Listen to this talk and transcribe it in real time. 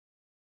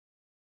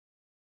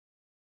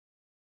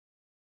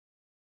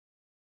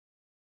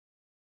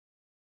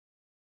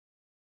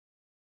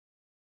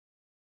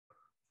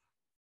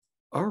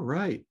All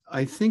right,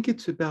 I think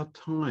it's about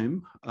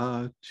time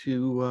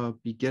to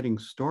be getting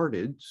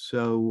started.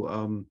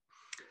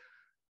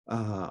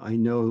 I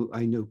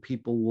know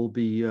people will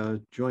be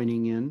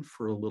joining in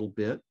for a little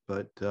bit,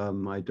 but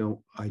I don't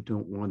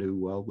want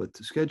to let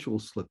the schedule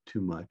slip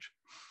too much.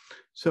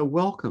 So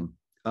welcome.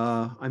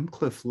 I'm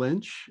Cliff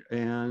Lynch,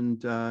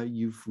 and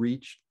you've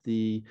reached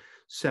the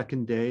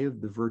second day of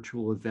the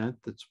virtual event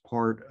that's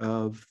part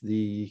of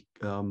the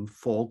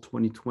Fall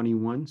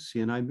 2021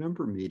 CNI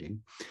member meeting.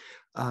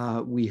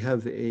 We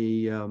have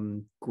a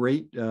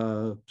great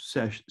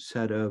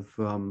set of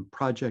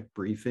project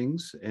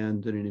briefings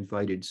and an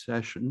invited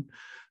session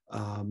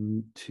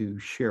to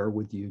share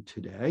with you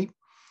today.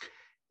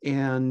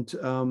 And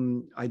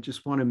I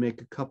just want to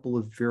make a couple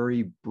of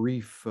very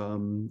brief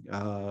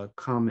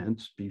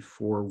comments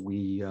before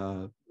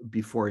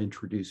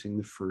introducing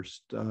the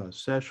first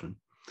session.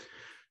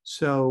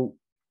 So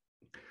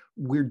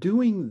we're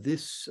doing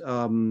this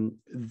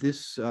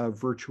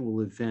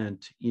virtual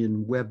event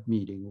in web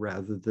meeting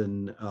rather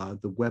than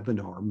the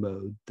webinar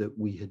mode that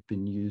we had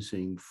been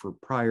using for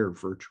prior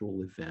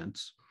virtual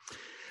events.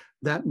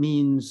 That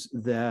means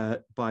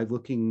that by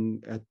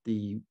looking at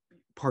the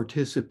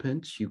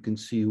participants, you can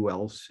see who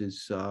else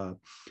is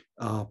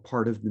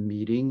part of the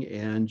meeting,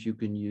 and you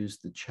can use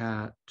the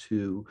chat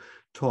to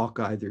talk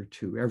either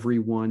to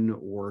everyone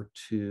or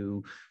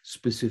to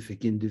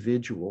specific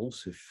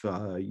individuals if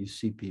you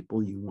see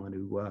people you want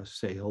to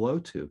say hello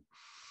to.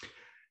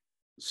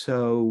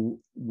 So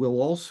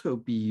we'll also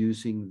be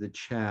using the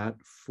chat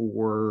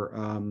for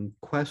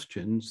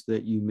questions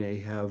that you may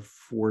have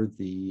for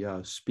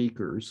the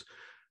speakers.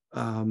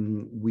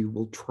 We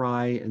will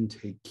try and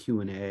take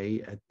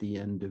Q&A at the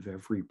end of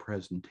every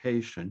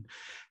presentation.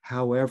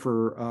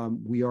 However,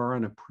 we are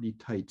on a pretty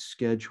tight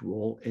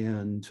schedule,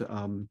 and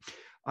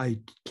I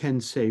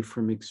can say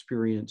from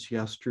experience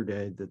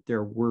yesterday that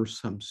there were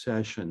some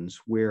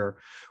sessions where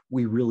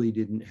we really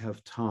didn't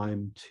have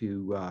time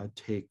to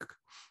take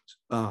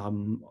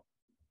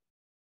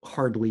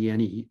hardly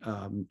any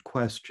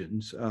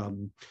questions.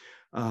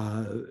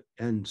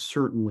 And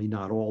certainly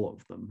not all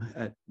of them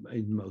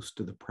in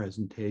most of the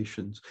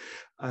presentations.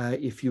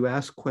 If you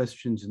ask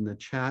questions in the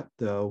chat,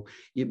 though,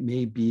 it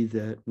may be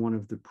that one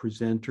of the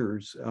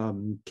presenters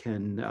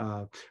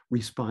can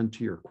respond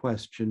to your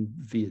question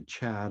via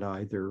chat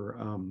either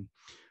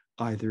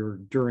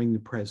during the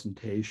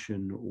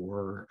presentation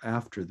or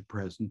after the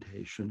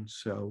presentation.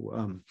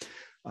 So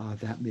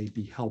that may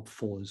be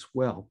helpful as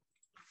well.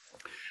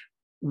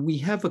 We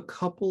have a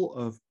couple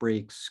of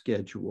breaks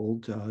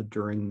scheduled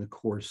during the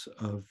course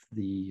of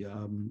the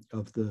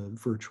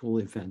virtual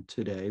event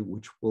today,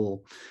 which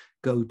will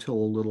go till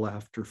a little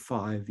after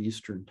 5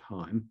 Eastern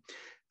time.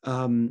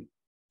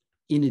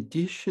 In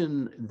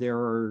addition, there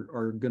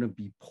are going to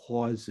be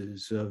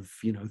pauses of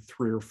 3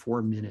 or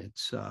 4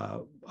 minutes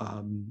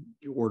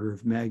order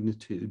of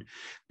magnitude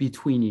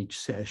between each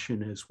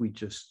session as we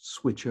just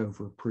switch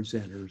over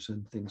presenters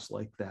and things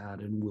like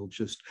that, and we'll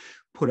just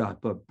put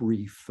up a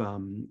brief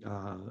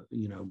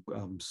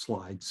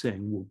slide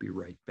saying we'll be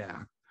right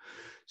back.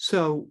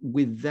 So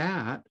with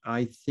that,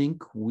 I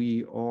think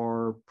we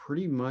are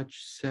pretty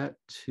much set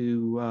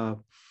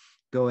to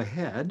go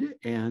ahead.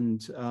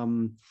 And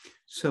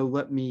so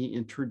let me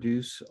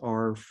introduce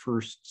our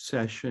first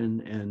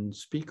session and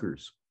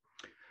speakers.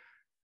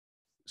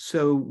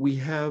 So we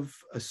have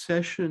a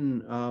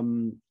session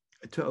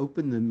to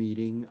open the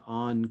meeting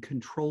on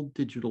controlled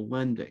digital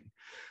lending.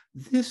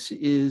 This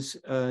is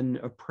an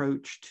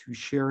approach to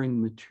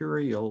sharing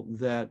material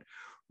that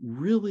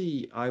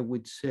really, I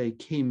would say,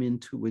 came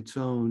into its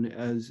own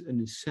as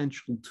an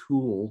essential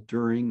tool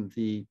during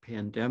the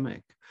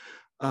pandemic.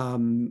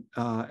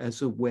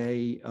 As a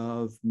way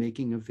of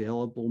making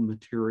available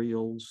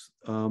materials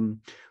to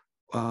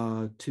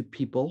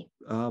people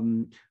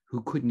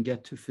who couldn't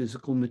get to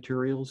physical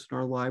materials in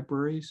our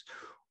libraries,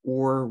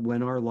 or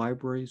when our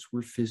libraries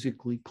were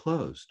physically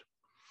closed.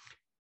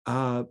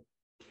 The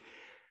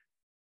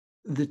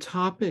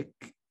topic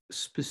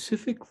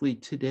specifically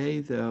today,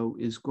 though,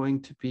 is going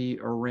to be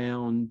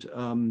around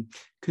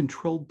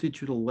controlled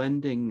digital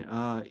lending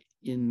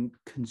in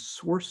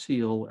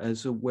consortial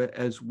as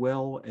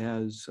well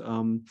as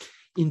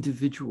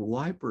individual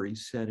library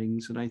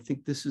settings. And I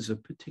think this is a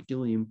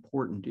particularly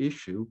important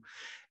issue,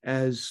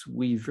 as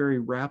we very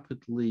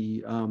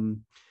rapidly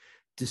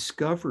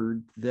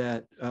discovered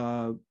that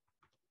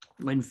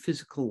when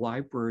physical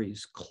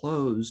libraries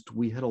closed,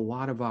 we had a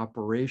lot of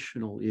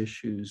operational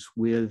issues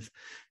with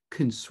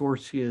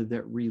consortia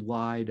that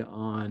relied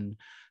on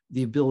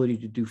the ability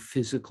to do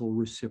physical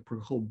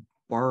reciprocal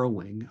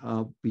borrowing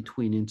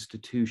between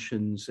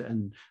institutions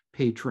and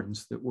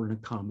patrons that were in a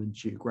common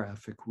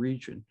geographic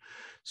region.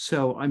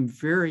 So I'm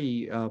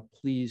very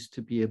pleased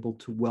to be able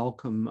to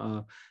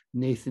welcome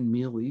Nathan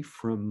Mealey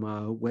from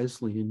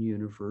Wesleyan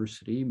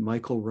University,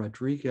 Michael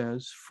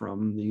Rogriguez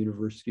from the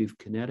University of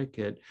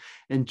Connecticut,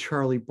 and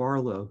Charlie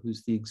Barlow,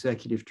 who's the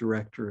executive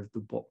director of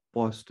the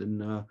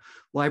Boston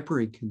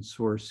Library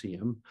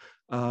Consortium,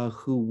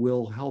 who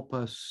will help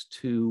us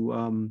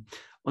to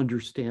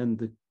understand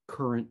the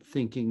current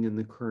thinking and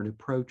the current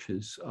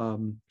approaches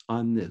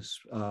on this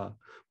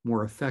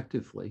more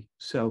effectively.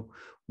 So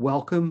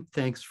welcome,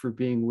 thanks for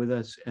being with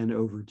us, and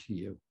over to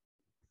you.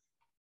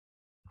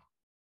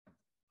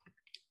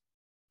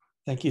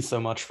 Thank you so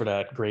much for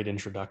that great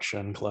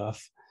introduction,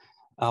 Cliff.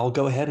 I'll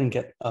go ahead and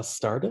get us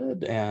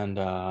started, and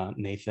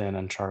Nathan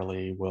and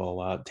Charlie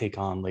will take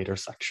on later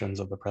sections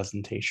of the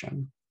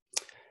presentation.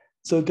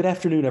 So good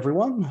afternoon,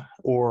 everyone,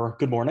 or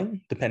good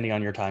morning, depending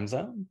on your time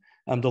zone.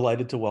 I'm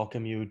delighted to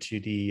welcome you to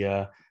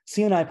the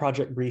CNI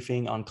project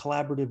briefing on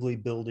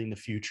collaboratively building the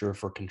future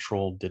for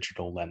controlled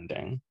digital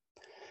lending.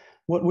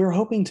 What we're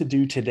hoping to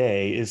do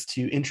today is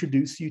to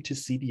introduce you to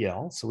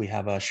CDL, so we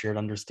have a shared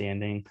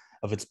understanding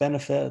of its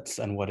benefits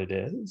and what it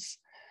is,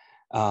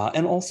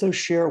 and also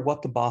share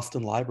what the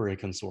Boston Library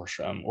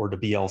Consortium, or the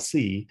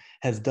BLC,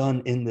 has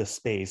done in this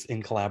space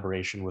in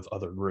collaboration with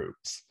other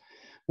groups.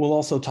 We'll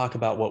also talk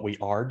about what we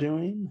are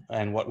doing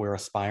and what we're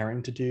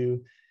aspiring to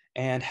do,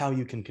 and how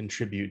you can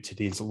contribute to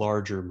this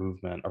larger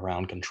movement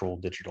around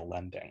controlled digital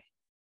lending.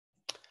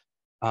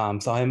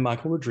 So I'm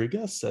Michael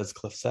Rogriguez, as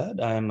Cliff said.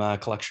 I'm a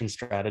collection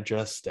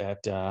strategist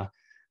at the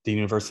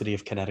University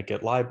of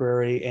Connecticut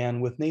Library,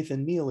 and with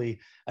Nathan Mealey,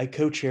 I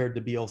co-chaired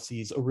the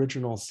BLC's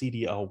original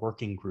CDL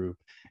working group,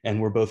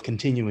 and we're both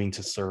continuing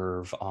to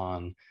serve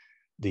on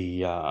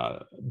the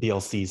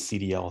BLC's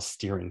CDL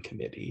steering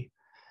committee.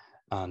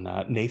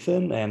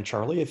 Nathan and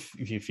Charlie, if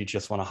you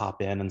just want to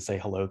hop in and say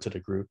hello to the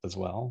group as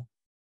well.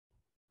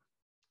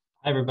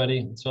 Hi,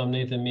 everybody. So I'm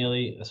Nathan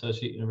Mealey,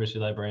 Associate University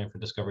Librarian for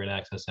Discovery and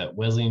Access at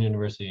Wesleyan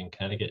University in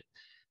Connecticut.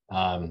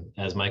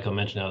 As Michael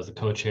mentioned, I was the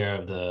co-chair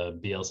of the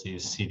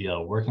BLC's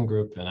CDL working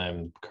group, and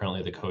I'm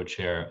currently the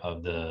co-chair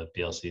of the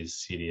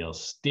BLC's CDL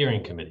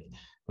steering committee,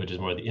 which is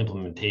more the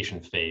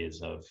implementation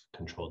phase of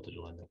controlled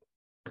digital lending.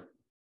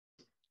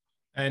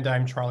 And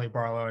I'm Charlie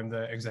Barlow. I'm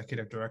the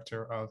Executive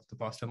Director of the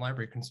Boston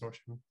Library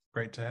Consortium.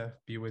 Great to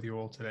be with you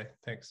all today.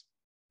 Thanks.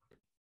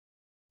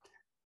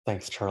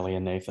 Thanks, Charlie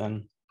and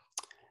Nathan.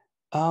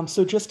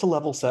 So just to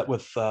level set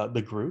with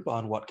the group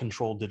on what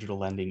controlled digital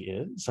lending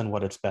is and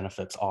what its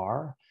benefits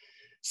are,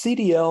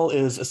 CDL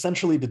is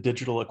essentially the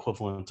digital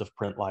equivalent of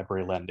print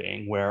library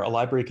lending, where a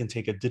library can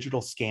take a digital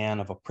scan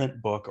of a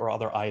print book or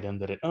other item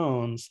that it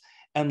owns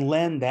and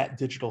lend that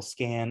digital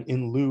scan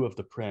in lieu of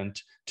the print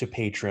to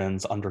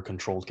patrons under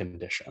controlled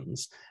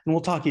conditions. And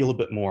we'll talk a little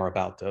bit more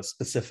about the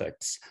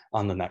specifics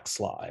on the next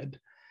slide.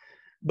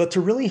 But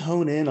to really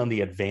hone in on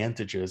the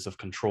advantages of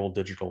controlled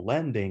digital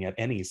lending at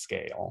any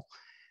scale,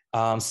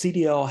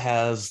 CDL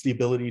has the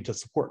ability to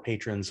support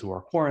patrons who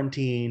are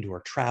quarantined, who are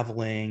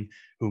traveling,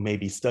 who may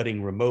be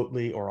studying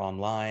remotely or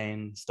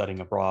online, studying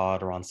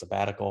abroad or on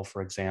sabbatical,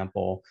 for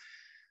example.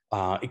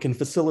 It can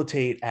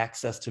facilitate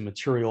access to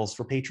materials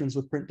for patrons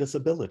with print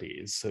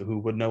disabilities, so who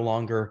would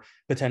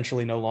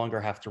potentially no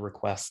longer have to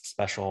request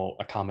special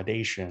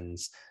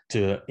accommodations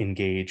to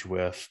engage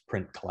with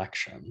print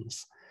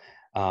collections.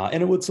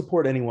 And it would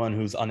support anyone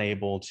who's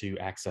unable to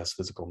access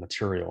physical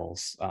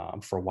materials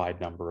for a wide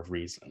number of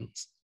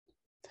reasons.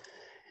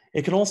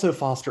 It can also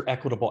foster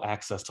equitable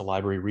access to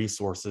library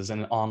resources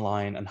in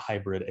online and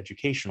hybrid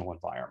educational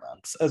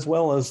environments, as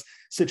well as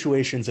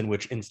situations in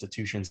which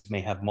institutions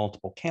may have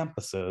multiple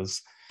campuses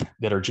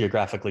that are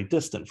geographically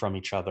distant from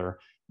each other,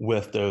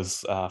 with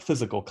those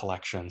physical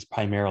collections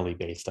primarily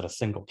based at a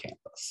single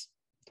campus.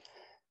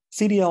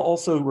 CDL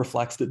also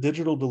reflects that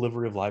digital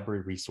delivery of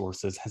library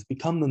resources has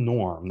become the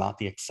norm, not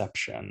the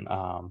exception.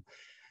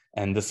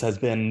 And this has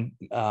been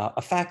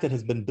a fact that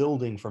has been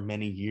building for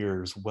many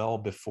years, well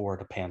before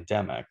the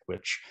pandemic,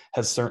 which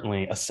has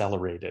certainly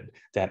accelerated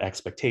that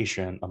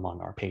expectation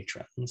among our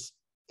patrons.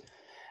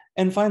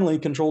 And finally,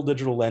 controlled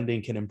digital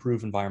lending can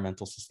improve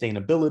environmental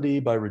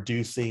sustainability by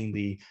reducing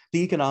the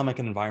economic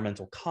and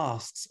environmental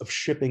costs of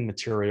shipping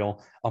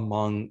material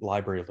among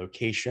library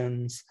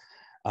locations,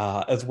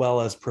 as well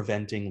as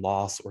preventing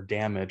loss or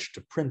damage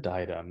to print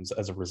items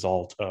as a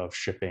result of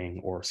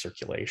shipping or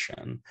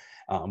circulation,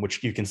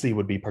 which you can see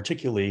would be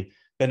particularly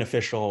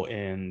beneficial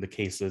in the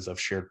cases of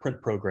shared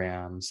print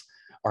programs,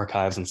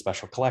 archives and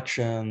special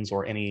collections,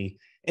 or any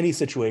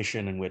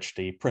situation in which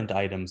the print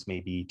items may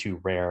be too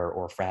rare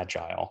or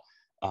fragile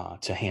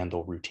to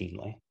handle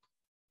routinely.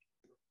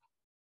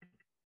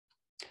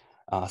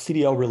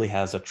 CDL really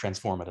has a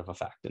transformative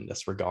effect in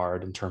this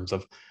regard in terms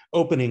of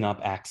opening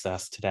up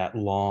access to that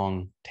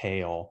long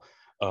tail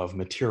of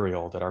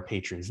material that our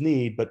patrons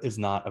need, but is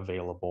not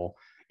available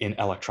in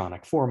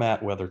electronic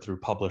format, whether through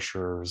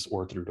publishers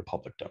or through the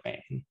public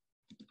domain.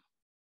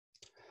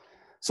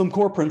 Some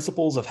core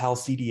principles of how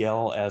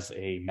CDL as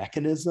a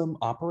mechanism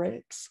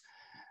operates.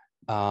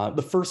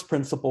 The first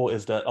principle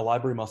is that a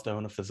library must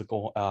own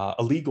a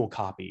legal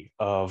copy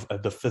of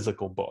the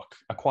physical book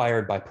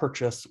acquired by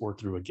purchase or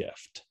through a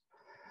gift.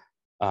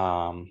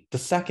 The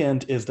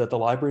second is that the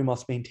library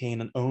must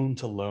maintain an owned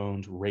to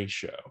loaned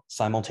ratio,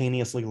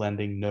 simultaneously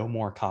lending no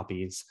more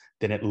copies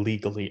than it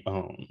legally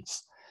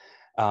owns.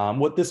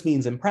 What this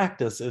means in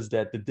practice is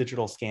that the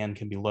digital scan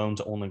can be loaned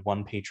to only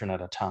one patron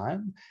at a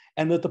time,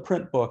 and that the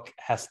print book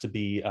has to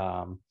be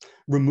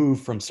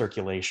removed from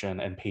circulation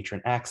and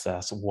patron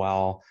access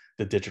while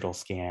the digital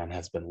scan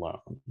has been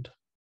loaned.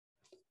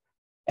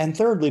 And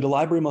thirdly, the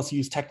library must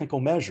use technical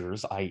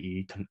measures,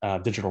 i.e.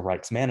 digital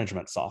rights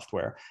management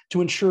software,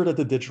 to ensure that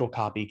the digital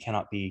copy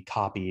cannot be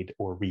copied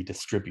or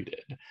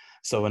redistributed.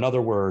 So in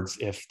other words,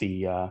 if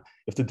the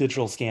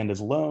digital scan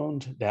is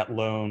loaned, that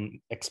loan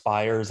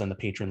expires and the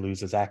patron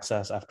loses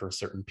access after a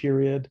certain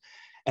period,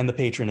 and the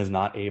patron is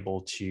not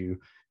able to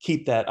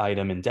keep that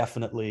item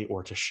indefinitely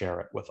or to share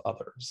it with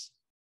others.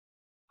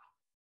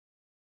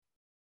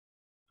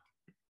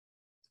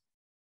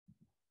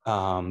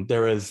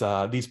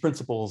 These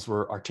principles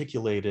were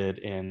articulated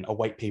in a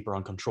white paper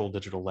on controlled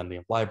digital lending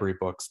of library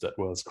books that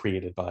was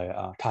created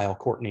by Kyle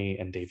Courtney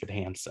and David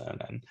Hansen.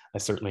 And I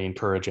certainly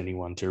encourage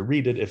anyone to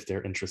read it if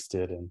they're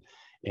interested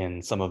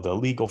in some of the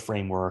legal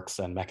frameworks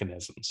and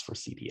mechanisms for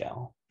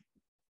CDL.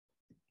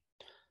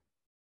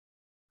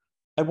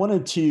 I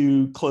wanted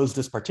to close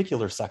this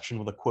particular section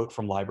with a quote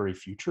from Library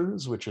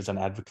Futures, which is an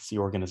advocacy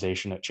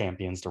organization that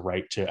champions the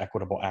right to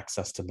equitable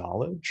access to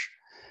knowledge.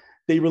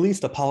 They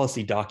released a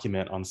policy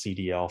document on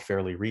CDL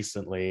fairly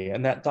recently,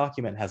 and that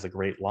document has a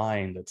great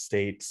line that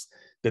states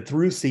that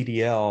through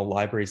CDL,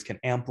 libraries can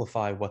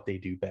amplify what they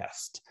do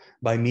best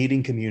by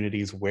meeting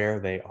communities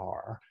where they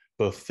are,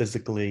 both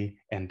physically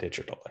and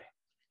digitally.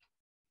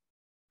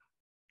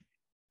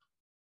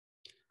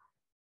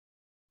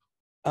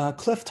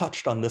 Cliff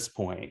touched on this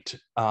point.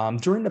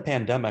 During the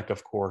pandemic,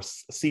 of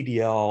course,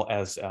 CDL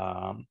as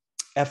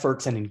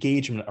efforts and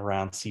engagement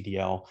around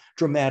CDL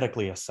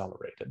dramatically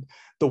accelerated.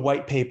 The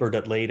white paper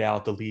that laid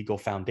out the legal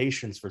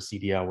foundations for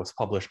CDL was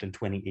published in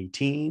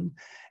 2018,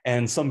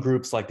 and some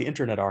groups like the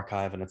Internet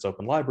Archive and its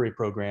open library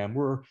program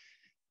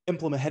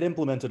had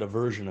implemented a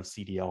version of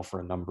CDL for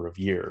a number of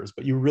years,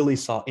 but you really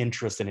saw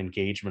interest and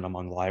engagement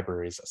among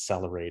libraries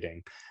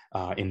accelerating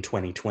in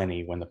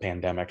 2020 when the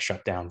pandemic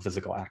shut down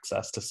physical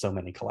access to so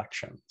many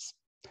collections.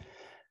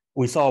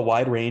 We saw a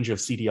wide range of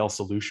CDL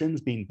solutions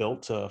being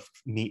built to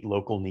meet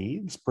local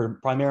needs,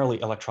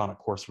 primarily electronic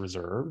course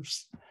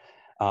reserves.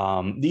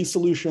 These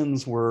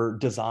solutions were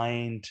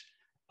designed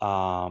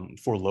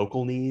for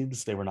local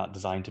needs. They were not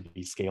designed to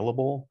be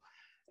scalable.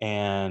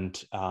 And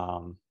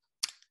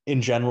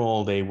in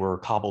general, they were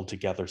cobbled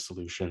together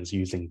solutions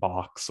using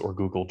Box or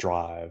Google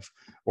Drive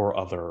or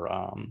other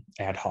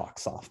ad hoc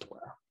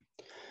software.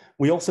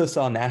 We also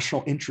saw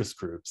national interest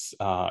groups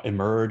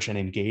emerge and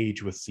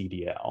engage with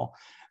CDL.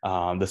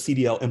 The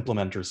CDL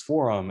Implementers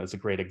Forum is a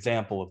great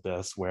example of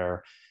this,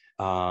 where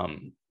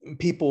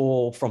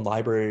people from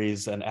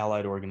libraries and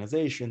allied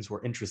organizations who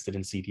are interested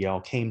in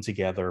CDL came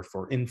together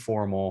for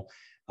informal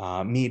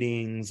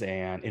meetings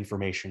and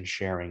information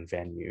sharing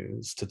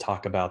venues to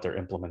talk about their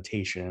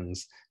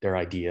implementations, their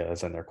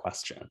ideas, and their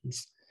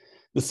questions.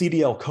 The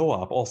CDL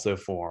Co-op also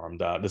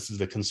formed. This is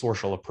the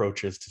Consortial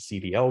Approaches to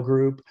CDL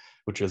group,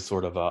 which is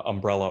sort of an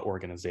umbrella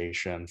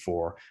organization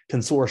for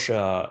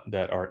consortia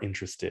that are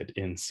interested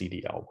in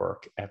CDL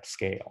work at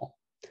scale.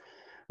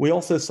 We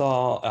also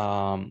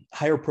saw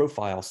higher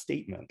profile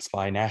statements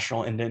by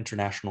national and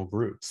international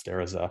groups.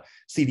 There is a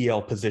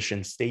CDL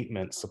position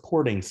statement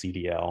supporting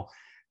CDL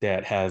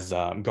that has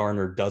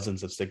garnered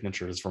dozens of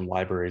signatures from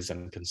libraries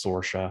and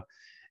consortia.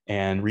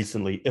 And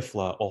recently,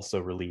 IFLA also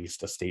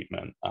released a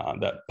statement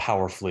that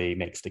powerfully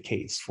makes the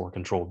case for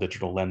controlled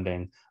digital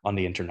lending on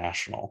the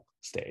international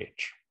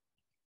stage.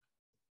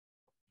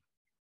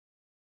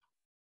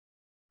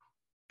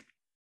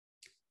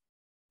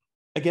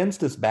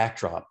 Against this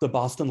backdrop, the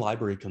Boston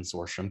Library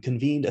Consortium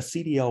convened a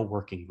CDL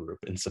working group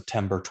in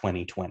September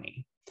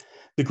 2020.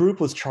 The group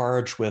was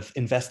charged with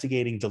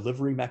investigating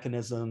delivery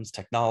mechanisms,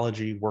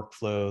 technology,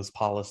 workflows,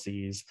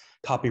 policies,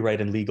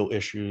 copyright and legal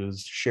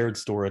issues, shared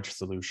storage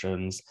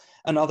solutions,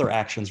 and other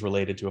actions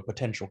related to a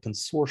potential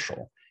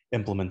consortial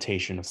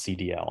implementation of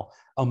CDL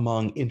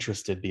among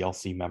interested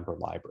BLC member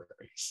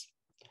libraries.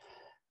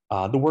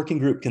 The working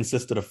group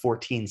consisted of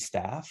 14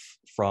 staff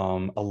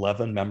from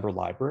 11 member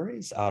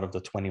libraries out of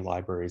the 20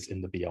 libraries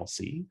in the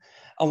BLC,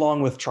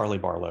 along with Charlie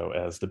Barlow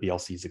as the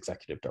BLC's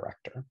executive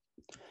director.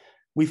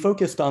 We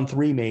focused on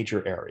three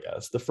major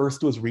areas. The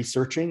first was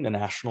researching the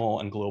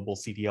national and global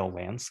CDL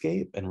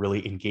landscape and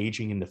really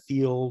engaging in the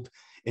field,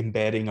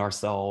 embedding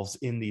ourselves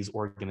in these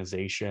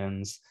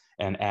organizations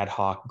and ad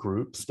hoc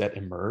groups that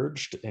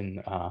emerged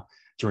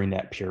during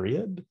that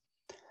period.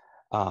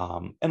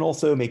 And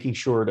also making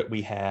sure that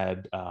we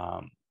had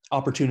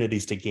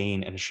opportunities to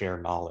gain and share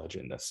knowledge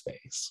in this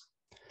space.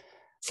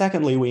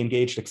 Secondly, we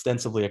engaged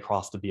extensively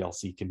across the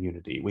BLC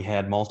community. We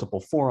had multiple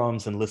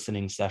forums and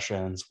listening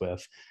sessions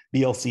with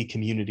BLC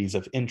communities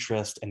of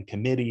interest and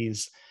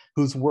committees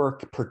whose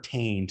work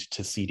pertained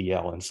to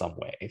CDL in some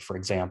way. For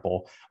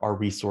example, our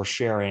resource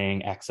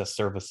sharing, access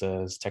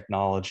services,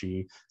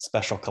 technology,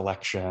 special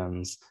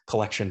collections,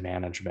 collection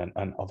management,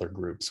 and other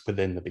groups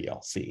within the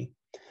BLC.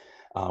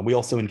 We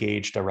also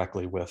engaged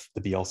directly with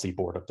the BLC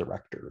Board of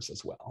Directors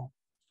as well.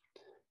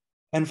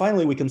 And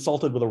finally, we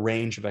consulted with a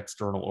range of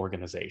external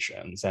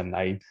organizations. And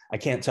I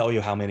can't tell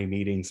you how many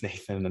meetings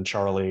Nathan and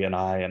Charlie and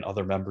I and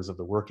other members of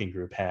the working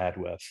group had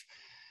with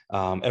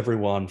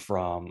everyone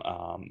from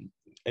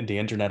the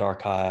Internet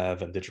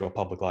Archive and Digital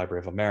Public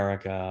Library of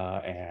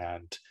America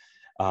and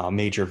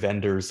major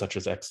vendors such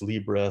as Ex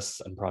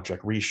Libris and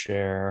Project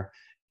Reshare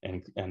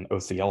and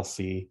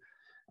OCLC,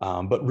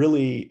 but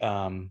really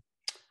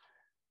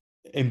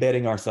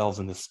embedding ourselves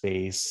in the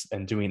space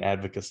and doing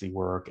advocacy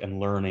work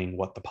and learning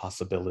what the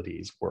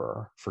possibilities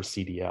were for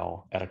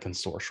CDL at a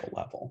consortial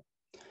level.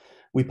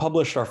 We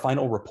published our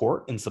final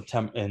report in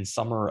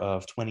summer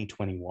of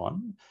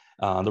 2021.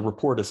 The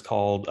report is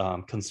called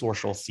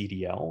Consortial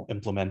CDL,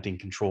 Implementing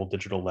Controlled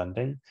Digital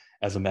Lending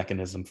as a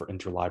Mechanism for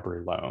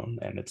Interlibrary Loan,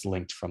 and it's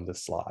linked from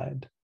this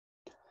slide.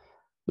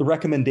 The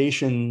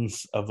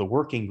recommendations of the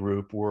working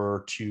group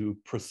were to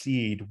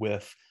proceed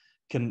with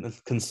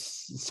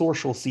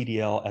consortial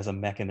CDL as a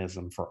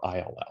mechanism for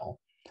ILL,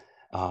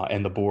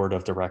 and the board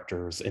of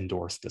directors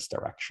endorsed this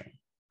direction.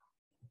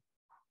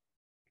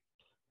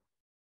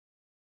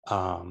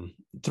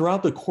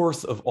 Throughout the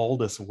course of all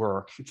this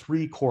work,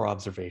 3 core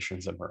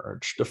observations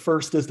emerged. The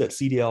first is that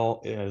CDL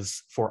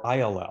is for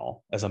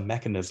ILL, as a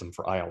mechanism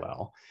for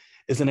ILL,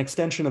 is an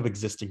extension of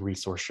existing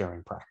resource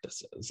sharing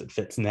practices. It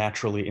fits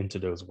naturally into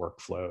those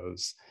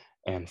workflows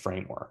and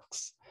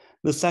frameworks.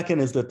 The second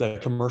is that the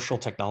commercial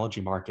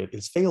technology market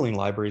is failing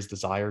libraries'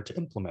 desire to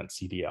implement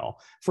CDL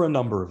for a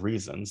number of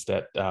reasons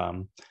that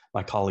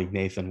my colleague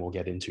Nathan will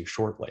get into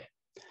shortly.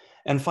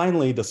 And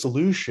finally, the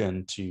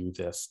solution to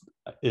this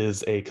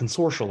is a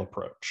consortial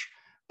approach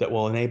that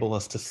will enable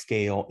us to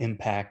scale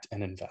impact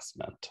and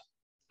investment.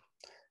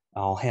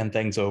 I'll hand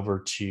things over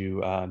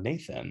to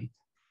Nathan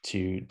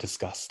to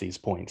discuss these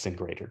points in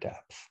greater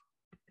depth.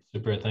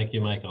 Super, thank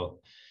you,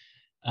 Michael.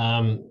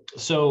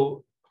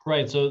 So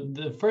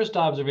the first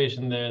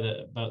observation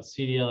there about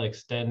CDL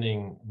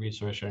extending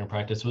resource sharing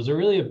practice was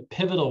really a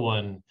pivotal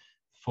one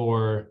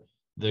for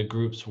the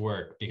group's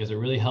work, because it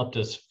really helped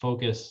us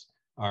focus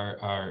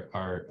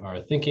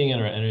our thinking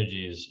and our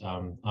energies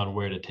on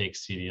where to take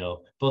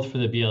CDL, both for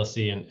the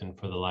BLC and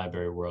for the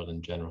library world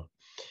in general.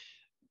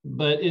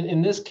 But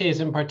in this case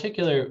in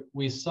particular,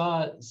 we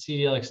saw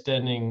CDL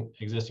extending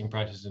existing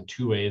practices in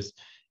 2 ways.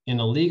 In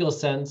a legal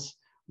sense,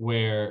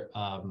 where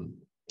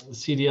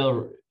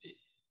CDL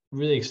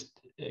really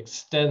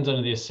extends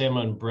under the same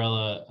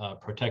umbrella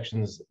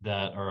protections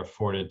that are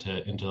afforded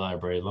to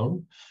interlibrary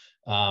loan.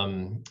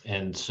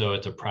 And so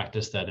it's a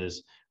practice that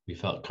we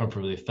felt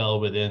comfortably fell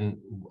within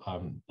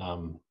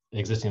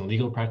existing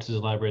legal practices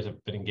libraries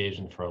have been engaged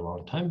in for a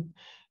long time.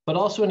 But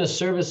also in a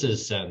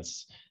services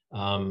sense,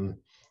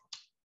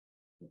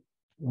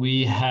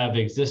 we have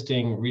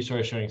existing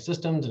resource sharing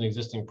systems and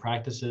existing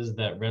practices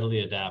that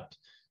readily adapt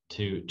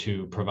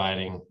to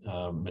providing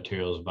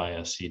materials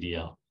via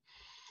CDL.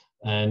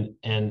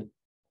 And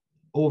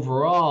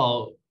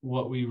overall,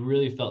 what we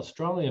really felt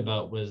strongly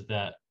about was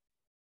that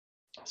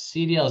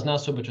CDL is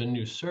not so much a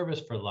new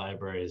service for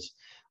libraries,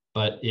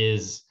 but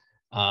is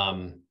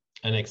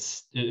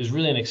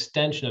really an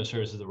extension of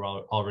services that we're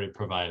already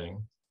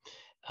providing.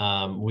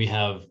 We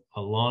have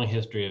a long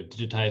history of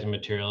digitizing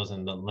materials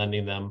and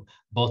lending them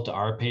both to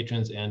our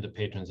patrons and to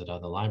patrons at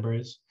other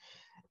libraries.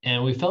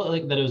 And we felt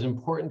like that it was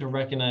important to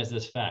recognize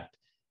this fact,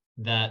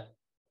 that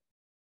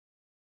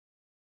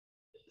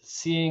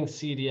seeing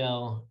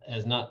CDL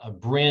as not a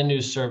brand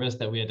new service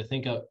that we had to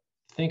think of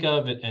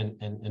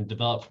and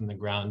develop from the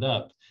ground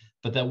up,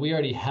 but that we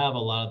already have a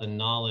lot of the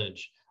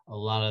knowledge, a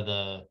lot of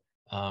the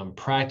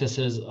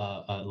practices,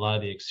 a lot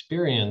of the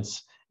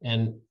experience,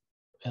 and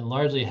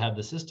largely have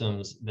the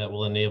systems that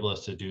will enable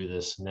us to do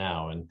this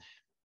now.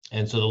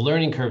 And so the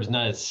learning curve is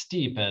not as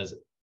steep as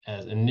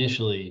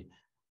initially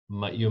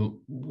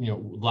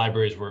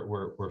libraries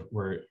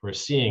were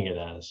seeing it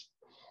as.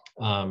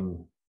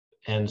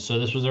 And so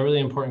this was a really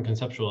important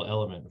conceptual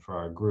element for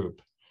our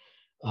group.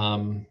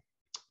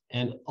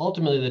 And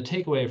ultimately, the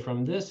takeaway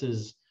from this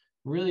is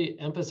really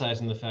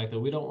emphasizing the fact that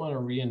we don't want to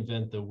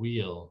reinvent the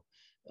wheel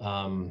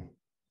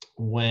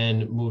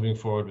when moving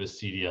forward with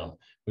CDL.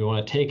 We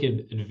want to take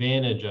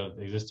advantage of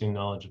existing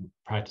knowledge and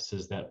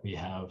practices that we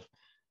have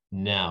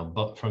now,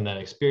 but from that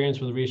experience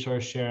with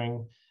resource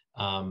sharing,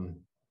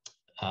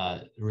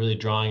 really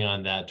drawing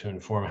on that to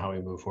inform how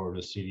we move forward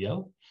with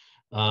CDL.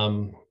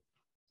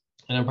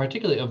 And I'm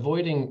particularly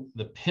avoiding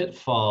the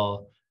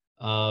pitfall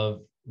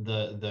of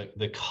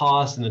the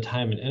cost and the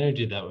time and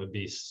energy that would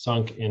be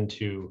sunk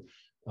into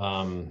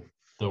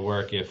the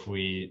work if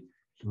we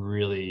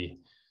really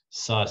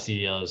saw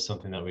CDL as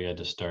something that we had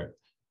to start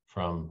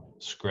from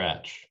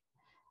scratch.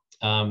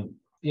 One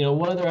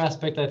other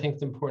aspect I think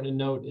is important to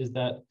note is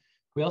that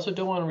we also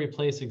don't want to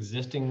replace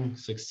existing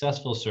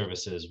successful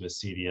services with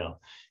CDL.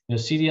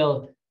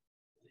 CDL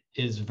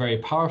is very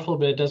powerful,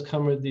 but it does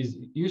come with these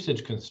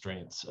usage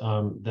constraints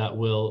that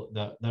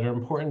are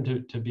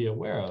important to be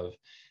aware of.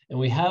 And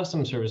we have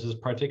some services,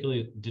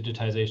 particularly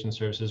digitization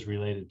services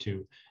related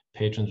to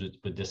patrons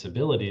with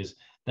disabilities,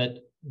 that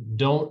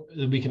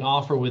we can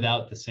offer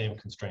without the same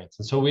constraints.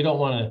 And so we don't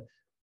want to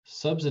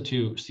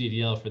substitute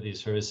CDL for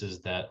these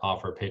services that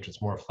offer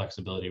patrons more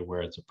flexibility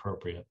where it's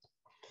appropriate.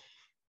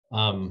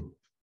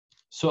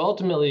 So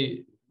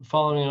ultimately,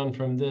 following on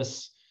from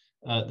this,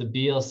 the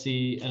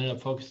BLC ended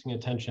up focusing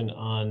attention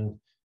on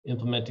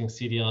implementing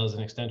CDL as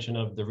an extension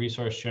of the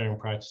resource sharing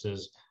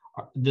practices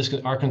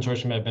our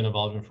consortium had been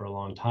involved in for a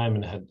long time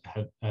and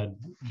had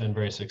been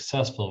very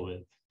successful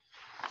with.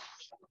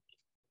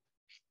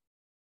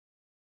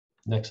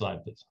 Next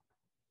slide, please.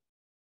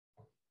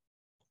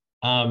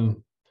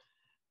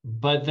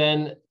 But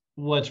then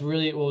what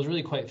was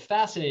really quite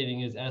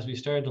fascinating is as we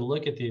started to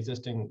look at the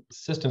existing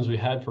systems we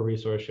had for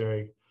resource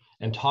sharing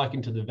and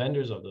talking to the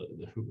vendors of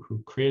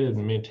who created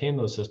and maintained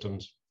those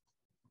systems,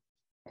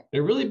 it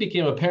really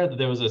became apparent that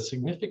there was a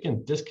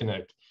significant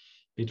disconnect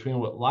between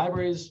what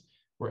libraries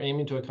were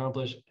aiming to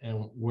accomplish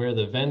and where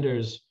the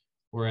vendors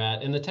were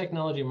at in the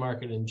technology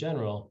market in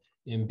general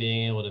in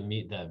being able to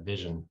meet that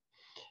vision.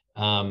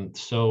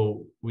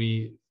 So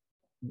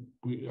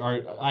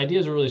our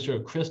ideas are really sort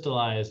of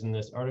crystallized in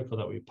this article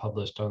that we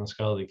published on the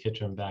Scholarly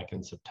Kitchen back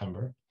in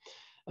September,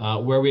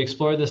 where we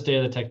explored the state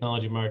of the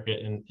technology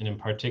market and in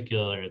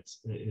particular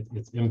its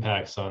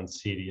impacts on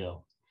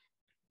CDL.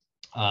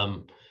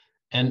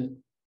 And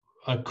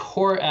a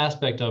core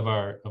aspect of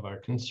our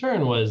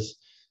concern was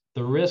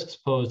the risks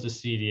posed to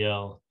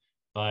CDL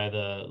by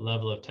the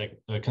level of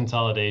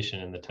consolidation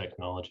in the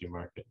technology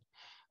market.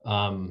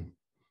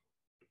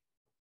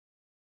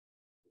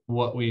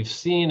 What we've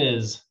seen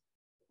is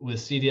with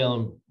CDL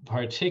in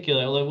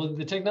particular,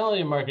 the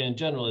technology market in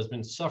general has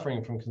been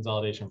suffering from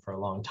consolidation for a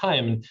long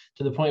time, and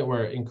to the point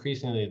where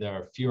increasingly there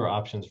are fewer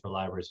options for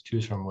libraries to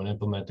choose from when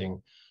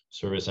implementing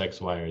service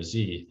X, Y, or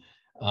Z.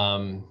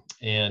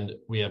 And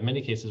we have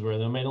many cases where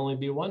there might only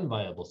be one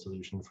viable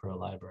solution for a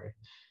library.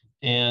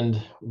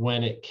 And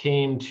when it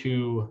came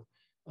to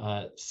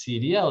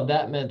CDL,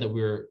 that meant that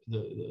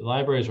the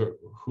libraries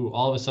who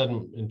all of a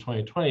sudden in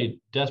 2020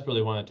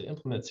 desperately wanted to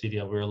implement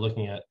CDL, we were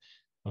looking at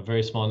a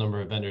very small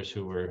number of vendors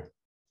who are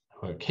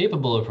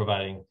capable of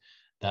providing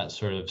that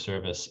sort of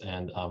service,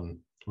 and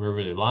we're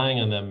really relying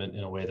on them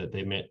in a way that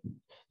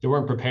they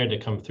weren't prepared to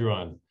come through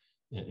on,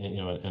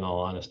 in all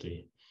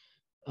honesty.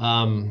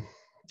 And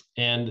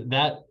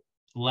that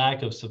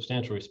lack of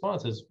substantial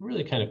response has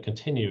really kind of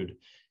continued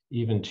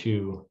even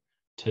to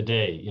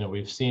today.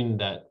 We've seen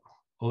that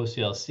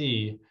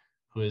OCLC,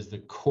 who is the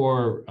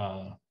core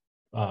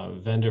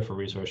vendor for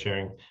resource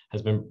sharing,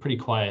 has been pretty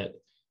quiet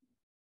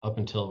up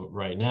until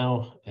right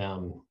now.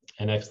 And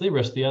Ex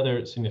Libris, the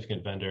other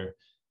significant vendor,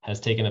 has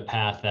taken a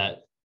path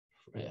that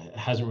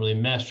hasn't really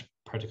meshed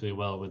particularly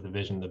well with the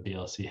vision the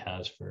BLC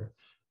has for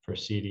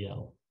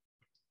CDL.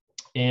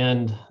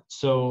 And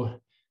so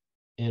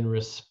in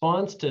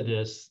response to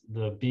this,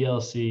 the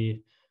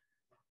BLC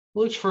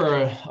looked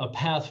for a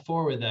path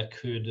forward that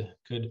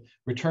could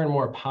return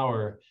more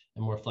power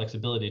and more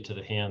flexibility to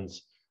the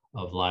hands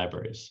of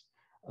libraries,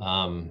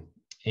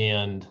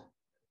 and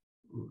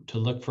to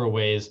look for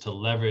ways to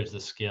leverage the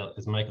scale,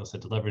 as Michael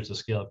said, to leverage the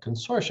scale of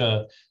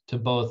consortia to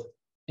both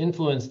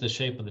influence the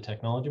shape of the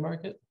technology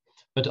market,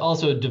 but to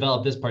also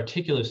develop this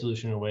particular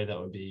solution in a way that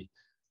would be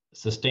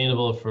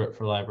sustainable for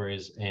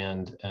libraries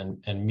and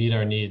meet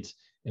our needs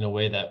in a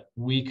way that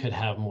we could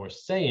have more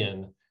say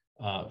in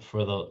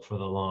for the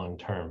long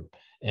term.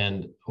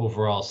 And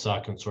overall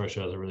saw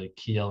consortia as a really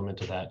key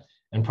element of that,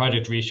 and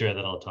Project Reshare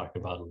that I'll talk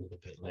about a little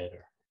bit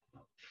later.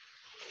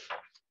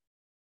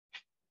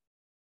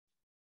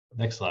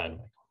 Next slide,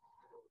 Michael.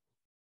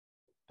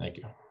 Thank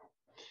you.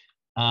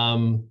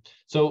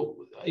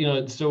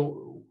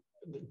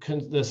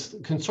 This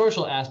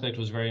consortial aspect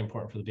was very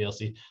important for the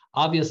BLC.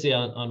 Obviously,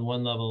 on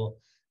one level,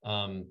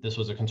 this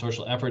was a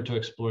consortial effort to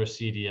explore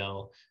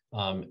CDL,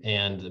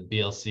 and the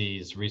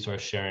BLC's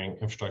resource sharing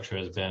infrastructure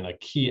has been a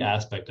key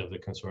aspect of the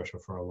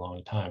consortia for a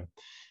long time.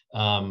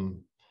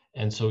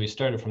 And so we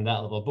started from that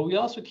level, but we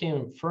also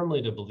came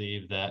firmly to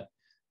believe that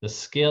the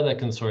scale that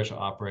consortia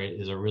operate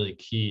is a really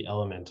key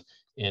element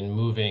in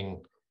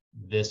moving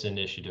this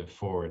initiative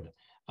forward.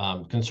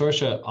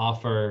 Consortia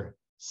offer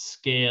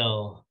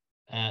scale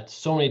at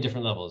so many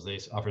different levels. They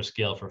offer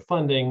scale for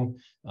funding,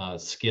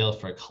 scale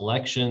for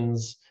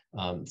collections,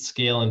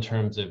 scale in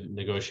terms of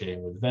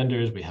negotiating with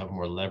vendors. We have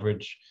more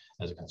leverage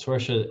as a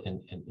consortia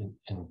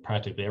in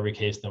practically every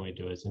case than we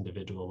do as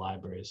individual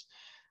libraries.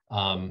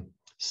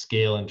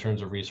 Scale in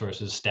terms of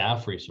resources,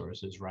 staff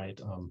resources,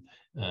 right,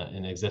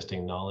 and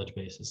existing knowledge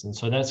bases. And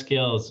so that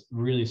scale is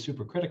really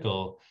super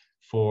critical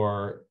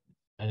for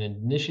an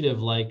initiative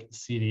like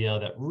CDL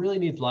that really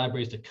needs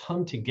libraries to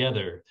come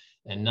together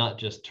and not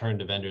just turn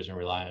to vendors and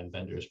rely on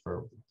vendors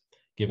for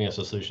giving us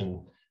a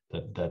solution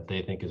that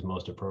they think is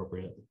most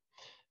appropriate.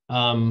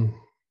 And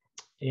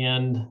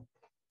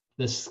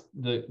the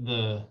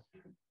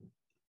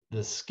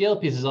scale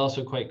piece is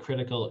also quite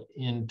critical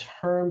in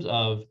terms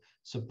of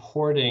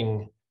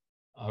supporting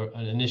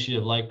an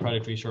initiative like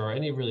Project Reshare or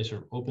any really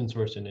sort of open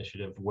source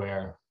initiative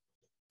where,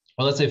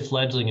 or let's say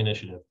fledgling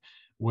initiative,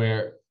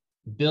 where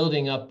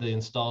building up the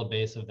installed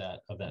base of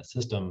that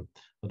system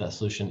that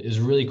solution is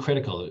really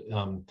critical.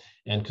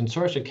 And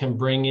consortia can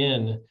bring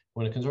in,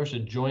 when a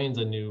consortia joins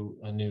a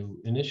new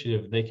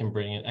initiative, they can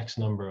bring in X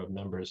number of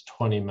members,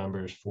 20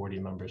 members, 40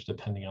 members,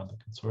 depending on the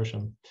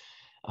consortium,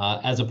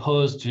 as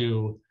opposed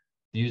to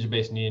the user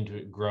base needing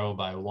to grow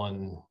by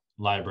one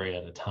library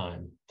at a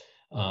time.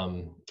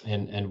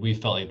 And we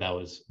felt like that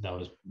was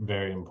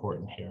very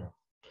important here.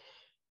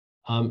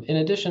 In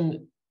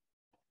addition,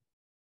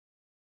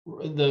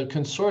 the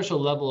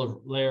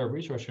consortial layer of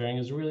resource sharing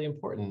is really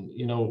important.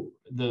 You know,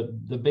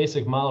 the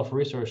basic model for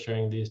resource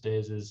sharing these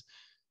days is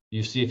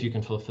you see if you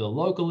can fulfill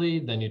locally,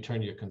 then you turn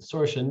to your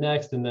consortia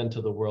next, and then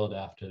to the world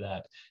after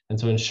that. And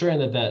so ensuring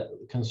that that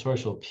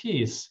consortial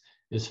piece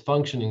is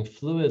functioning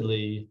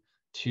fluidly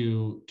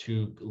to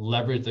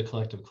leverage the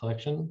collective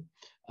collection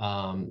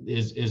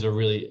is a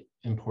really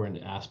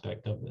important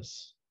aspect of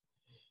this.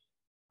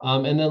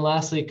 And then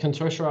lastly,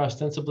 consortia are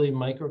ostensibly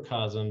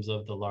microcosms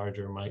of the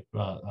larger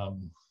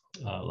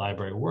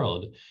library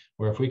world,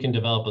 where if we can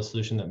develop a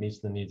solution that meets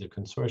the needs of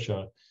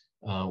consortia,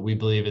 we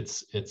believe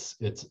it's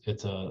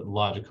a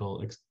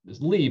logical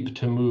leap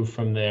to move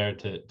from there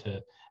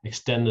to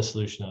extend the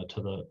solution out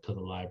to the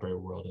library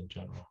world in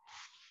general.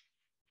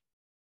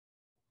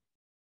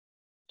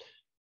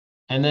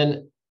 And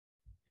then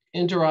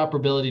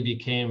interoperability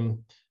became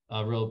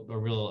a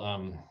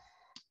real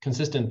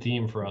consistent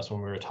theme for us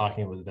when we were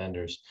talking with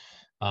vendors.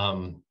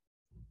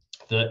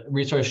 The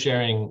resource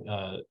sharing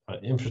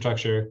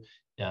infrastructure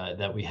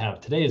that we have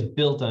today is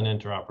built on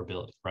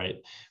interoperability, right?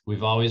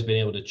 We've always been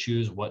able to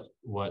choose what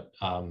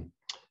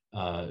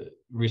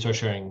resource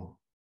sharing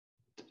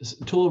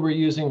tool we're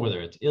using,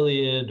 whether it's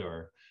Iliad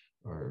or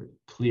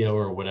Clio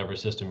or whatever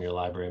system your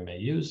library may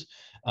use.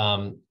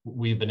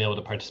 We've been able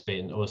to participate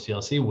in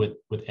OCLC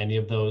with any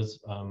of those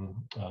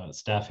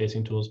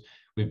staff-facing tools.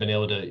 We've been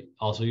able to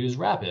also use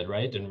Rapid,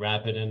 right? And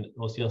Rapid and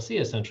OCLC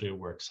essentially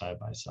work side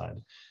by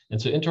side. And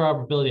so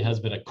interoperability has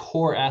been a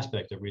core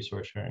aspect of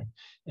resource sharing.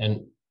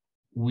 And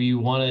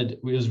it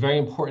was very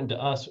important to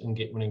us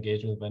when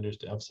engaging with vendors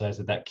to emphasize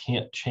that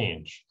can't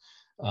change.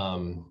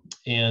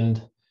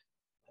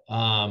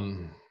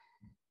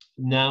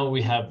 Now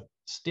we have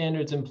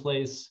standards in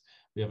place.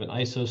 We have an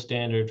ISO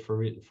standard for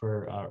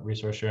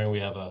resource sharing. We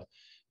have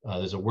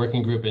there's a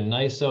working group in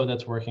NISO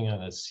that's working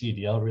on a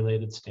CDL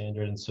related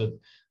standard. And so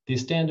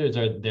these standards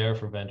are there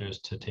for vendors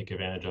to take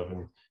advantage of.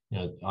 And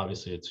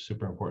obviously it's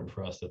super important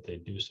for us that they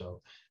do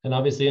so. And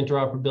obviously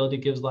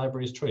interoperability gives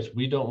libraries choice.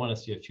 We don't want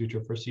to see a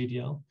future for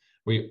CDL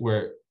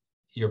where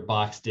you're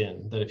boxed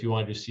in, that if you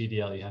want to do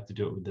CDL, you have to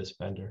do it with this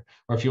vendor.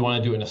 Or if you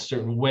want to do it in a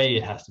certain way,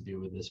 it has to be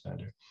with this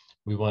vendor.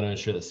 We want to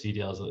ensure that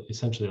CDL is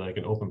essentially like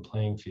an open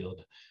playing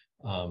field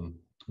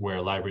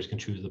where libraries can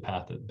choose the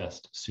path that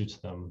best suits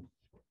them.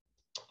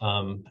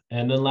 And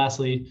then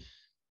lastly,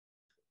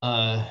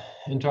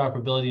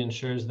 interoperability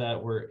ensures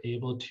that we're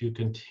able to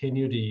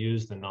continue to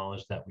use the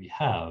knowledge that we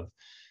have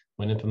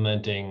when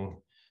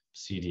implementing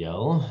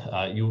CDL.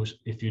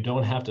 If you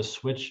don't have to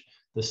switch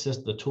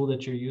the tool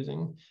that you're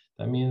using,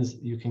 that means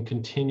you can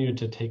continue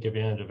to take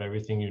advantage of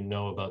everything you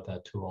know about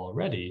that tool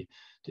already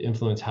to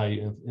influence how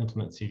you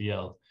implement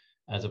CDL,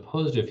 as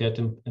opposed to if you have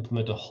to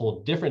implement a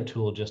whole different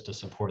tool just to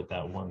support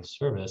that one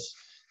service,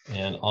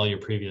 and all your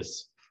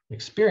previous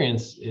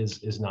experience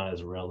is not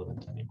as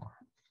relevant anymore.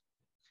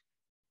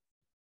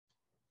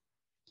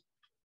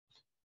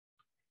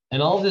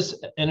 And all of this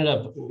ended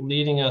up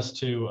leading us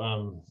to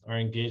our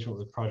engagement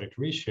with Project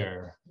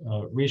Reshare.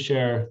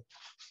 Reshare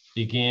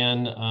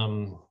began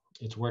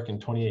its work in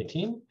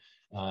 2018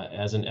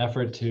 as an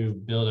effort to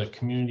build a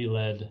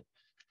community-led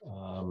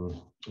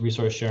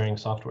resource sharing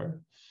software.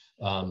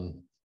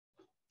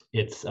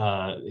 It's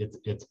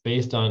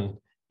based on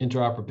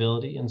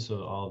interoperability, and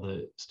so all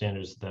the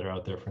standards that are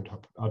out there for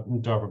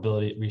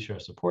interoperability,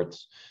 Reshare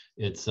supports.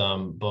 It's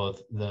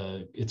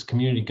it's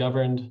community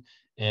governed,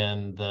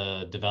 and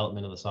the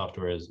development of the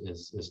software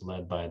is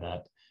led by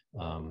that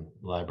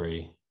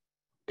library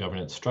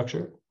governance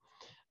structure.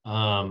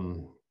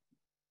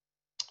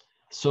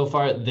 So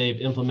far, they've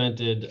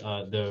implemented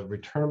the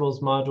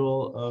returnables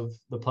module of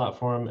the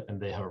platform,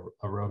 and they have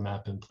a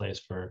roadmap in place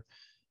for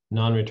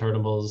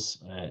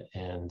non-returnables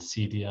and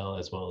CDL,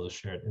 as well as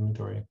shared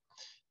inventory.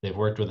 They've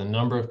worked with a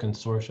number of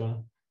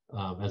consortia,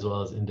 as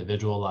well as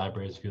individual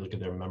libraries. If you look at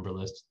their member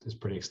list, it's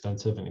pretty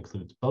extensive and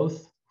includes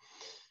both.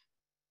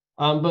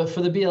 But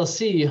for the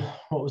BLC,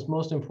 what was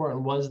most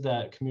important was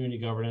that community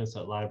governance,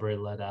 that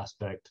library-led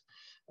aspect,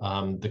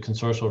 the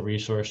consortial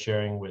resource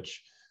sharing,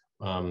 which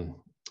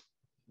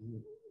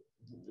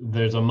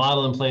there's a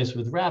model in place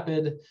with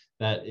Rapid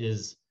that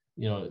is,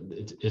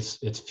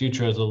 its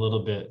future is a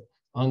little bit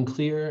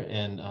unclear,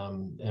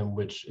 and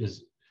which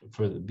is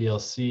for the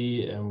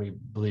BLC, and we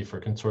believe for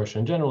consortia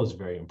in general, is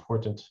very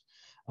important.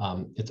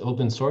 It's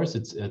open source.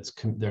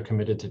 They're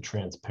committed to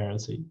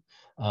transparency.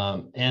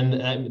 And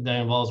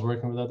that involves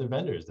working with other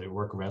vendors. They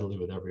work readily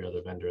with every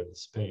other vendor in the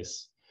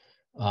space.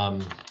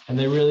 And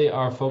they really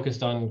are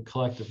focused on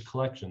collective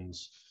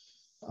collections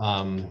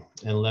and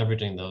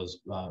leveraging those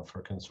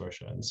for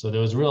consortia. And so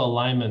there was real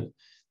alignment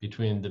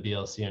between the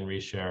BLC and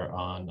Reshare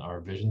on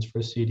our visions for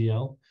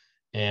CDL.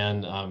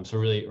 And so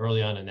really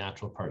early on, a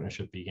natural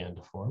partnership began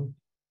to form,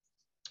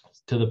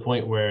 to the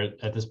point where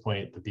at this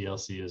point, the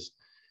BLC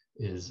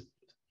is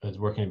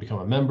working to become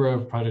a member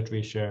of Project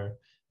Reshare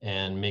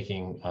and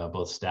making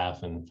both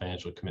staff and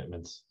financial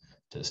commitments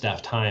to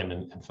staff time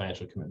and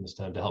financial commitments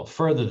to help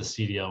further the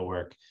CDL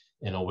work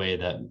in a way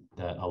that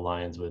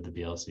aligns with the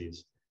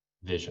BLC's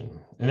vision,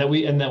 and that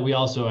we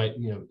also,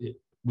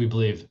 we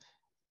believe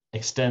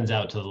extends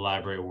out to the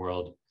library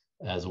world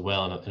as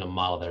well in a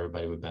model that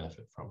everybody would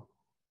benefit from.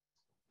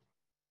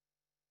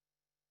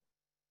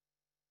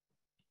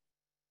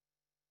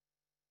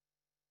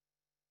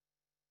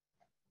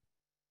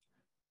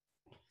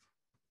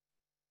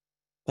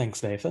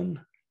 Thanks, Nathan.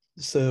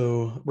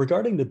 So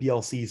regarding the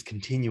BLC's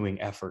continuing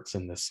efforts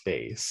in this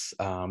space,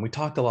 we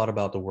talked a lot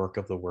about the work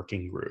of the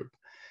working group.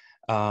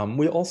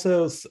 We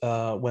also,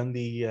 when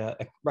the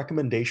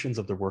recommendations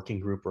of the working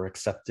group were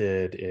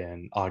accepted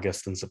in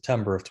August and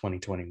September of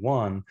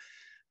 2021,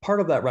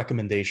 part of that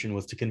recommendation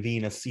was to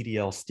convene a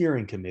CDL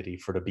steering committee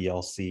for the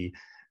BLC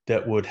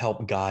that would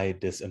help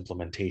guide this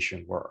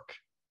implementation work.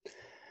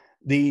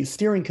 The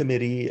steering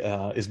committee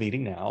is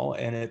meeting now,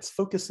 and it's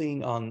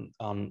focusing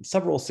on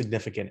several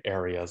significant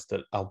areas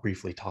that I'll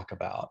briefly talk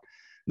about.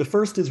 The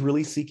first is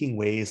really seeking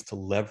ways to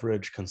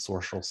leverage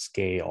consortial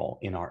scale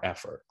in our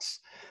efforts.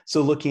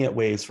 So looking at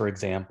ways, for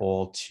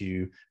example,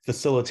 to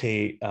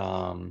facilitate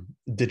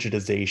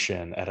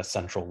digitization at a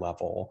central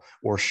level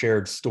or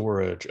shared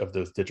storage of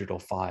those digital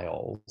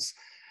files,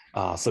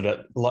 so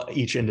that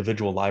each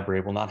individual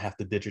library will not have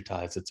to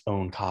digitize its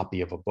own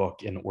copy of a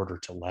book in order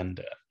to lend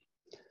it.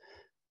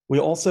 We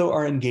also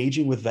are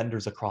engaging with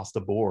vendors across the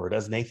board.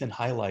 As Nathan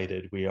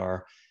highlighted, we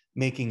are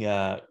making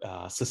a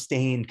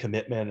sustained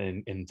commitment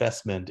and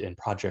investment in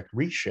Project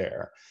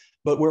Reshare,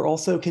 but we're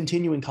also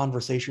continuing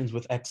conversations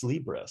with Ex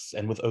Libris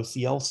and with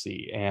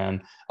OCLC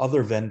and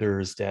other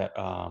vendors that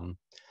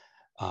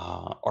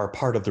are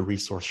part of the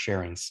resource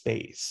sharing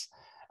space.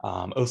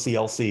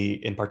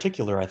 OCLC in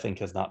particular, I think,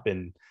 has not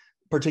been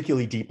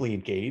particularly deeply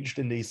engaged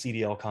in these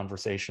CDL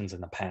conversations in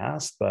the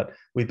past, but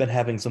we've been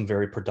having some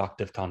very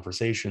productive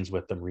conversations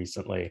with them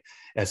recently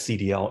as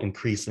CDL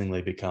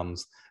increasingly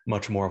becomes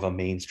much more of a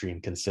mainstream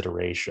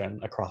consideration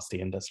across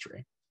the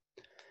industry.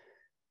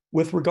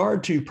 With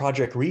regard to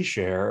Project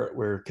Reshare,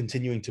 we're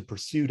continuing to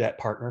pursue that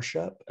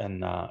partnership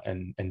and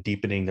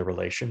deepening the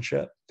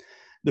relationship.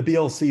 The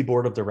BLC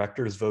Board of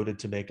Directors voted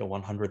to make a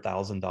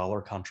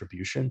 $100,000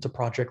 contribution to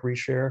Project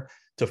Reshare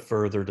to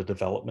further the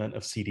development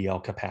of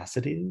CDL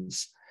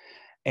capacities.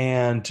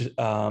 And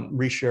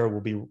Reshare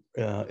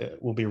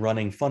will be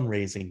running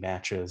fundraising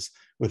matches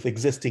with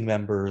existing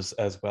members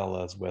as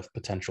well as with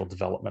potential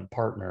development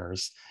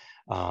partners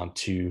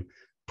to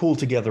pool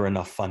together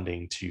enough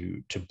funding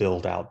to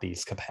build out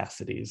these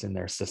capacities in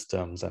their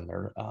systems and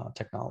their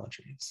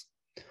technologies.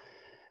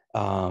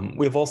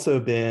 We've also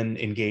been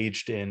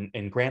engaged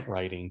in grant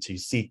writing to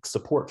seek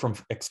support from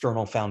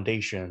external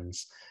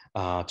foundations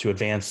to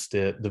advance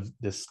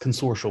this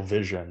consortial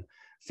vision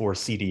for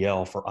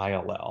CDL for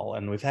ILL.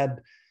 And we've had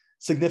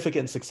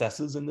significant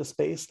successes in this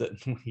space that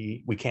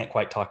we can't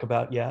quite talk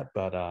about yet,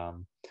 but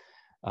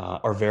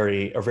are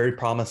very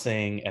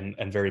promising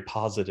and very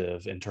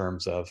positive in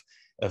terms of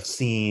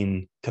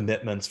seeing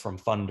commitments from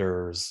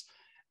funders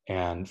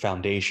and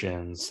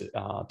foundations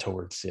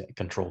towards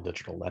controlled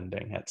digital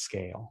lending at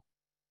scale.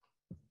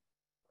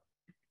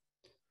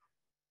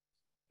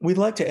 We'd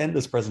like to end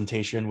this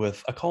presentation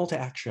with a call to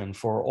action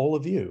for all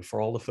of you, for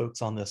all the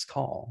folks on this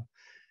call.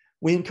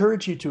 We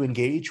encourage you to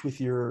engage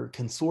with your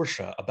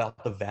consortia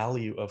about the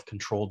value of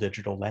controlled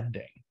digital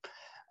lending.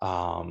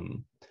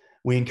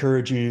 We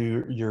encourage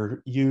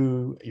your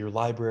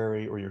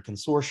library or your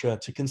consortia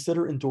to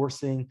consider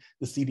endorsing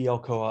the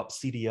CDL Co-op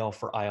CDL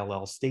for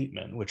ILL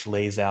statement, which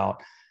lays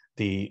out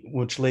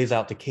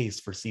the case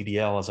for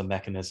CDL as a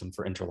mechanism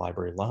for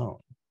interlibrary loan.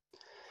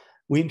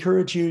 We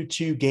encourage you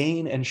to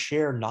gain and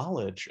share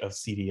knowledge of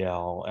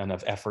CDL and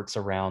of efforts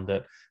around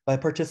it by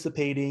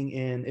participating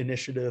in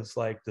initiatives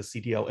like the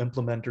CDL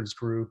Implementers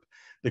Group,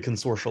 the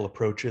Consortial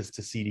Approaches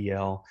to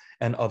CDL,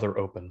 and other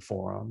open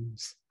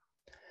forums.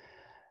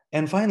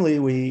 And finally,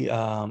 we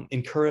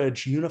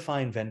encourage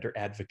unifying vendor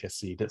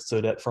advocacy so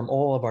that from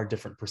all of our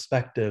different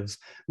perspectives,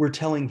 we're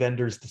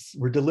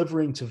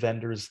delivering to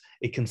vendors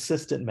a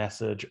consistent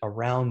message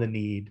around the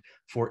need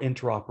for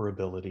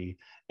interoperability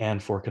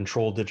and for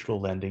controlled digital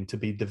lending to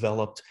be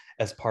developed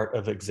as part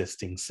of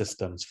existing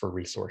systems for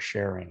resource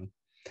sharing.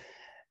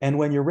 And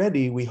when you're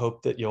ready, we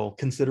hope that you'll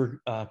consider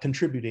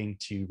contributing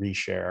to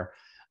Reshare,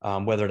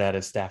 whether that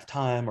is staff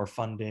time or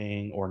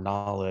funding or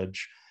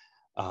knowledge.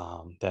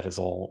 That is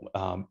all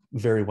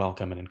very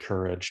welcome and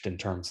encouraged in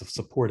terms of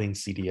supporting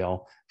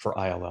CDL for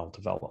ILL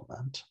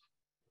development.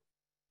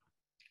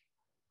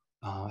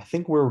 I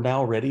think we're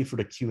now ready for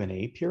the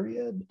Q&A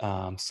period.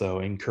 So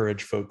I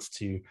encourage folks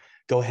to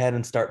go ahead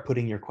and start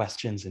putting your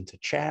questions into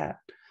chat.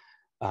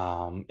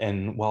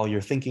 And while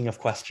you're thinking of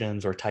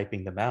questions or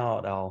typing them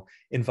out, I'll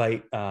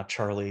invite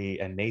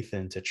Charlie and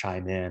Nathan to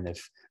chime in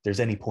if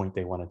there's any point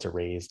they wanted to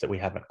raise that we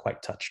haven't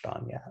quite touched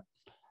on yet.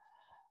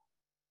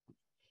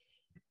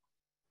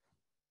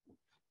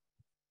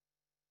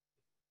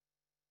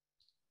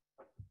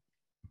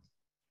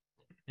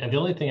 Yeah, the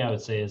only thing I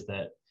would say is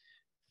that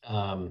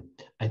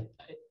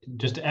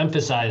just to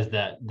emphasize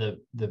that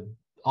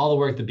all the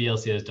work the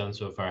BLC has done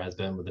so far has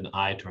been with an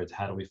eye towards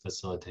how do we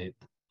facilitate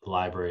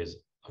libraries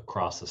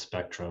across the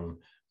spectrum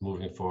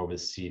moving forward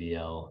with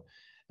CDL,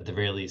 at the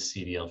very least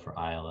CDL for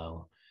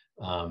ILL,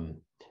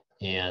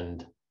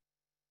 and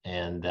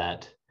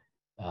that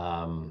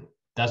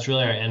that's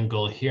really our end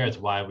goal here. It's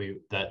why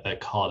that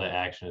call to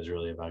action is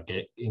really about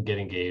get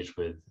engaged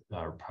with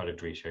our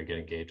product reshare, get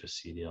engaged with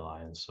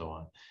CDLI, and so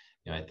on.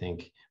 You know, I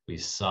think we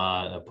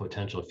saw a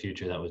potential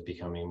future that was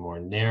becoming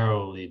more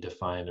narrowly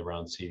defined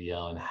around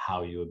CDL and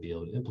how you would be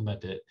able to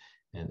implement it,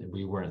 and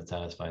we weren't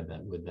satisfied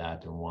with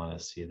that and want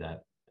to see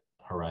that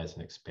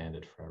horizon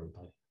expanded for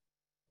everybody.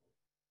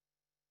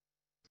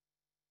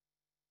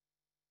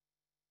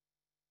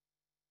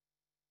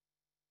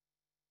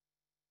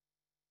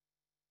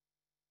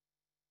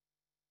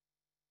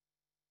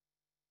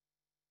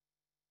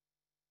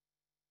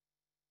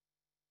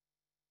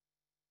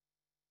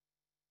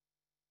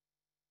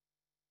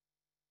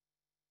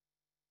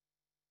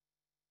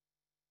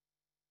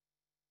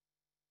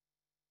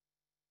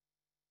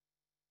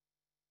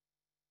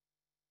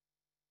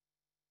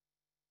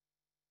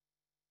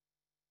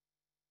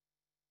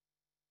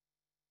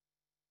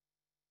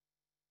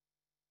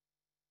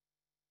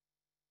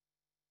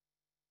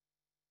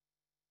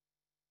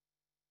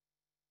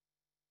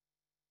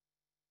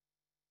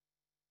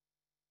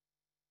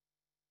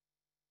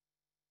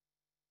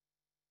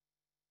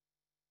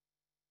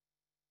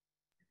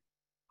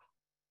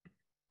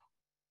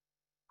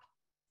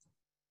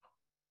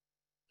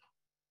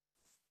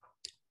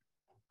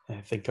 I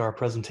think our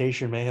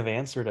presentation may have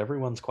answered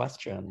everyone's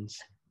questions.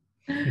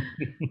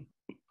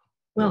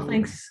 Well,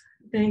 thanks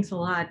a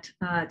lot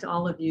to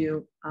all of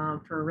you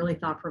for a really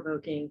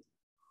thought-provoking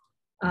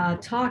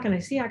talk. And I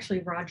see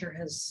actually Roger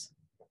has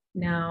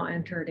now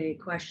entered a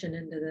question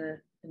into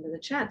the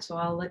chat. So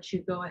I'll let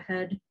you go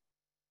ahead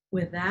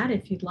with that.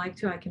 If you'd like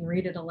to, I can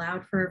read it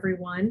aloud for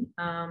everyone.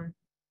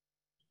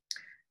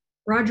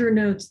 Roger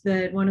notes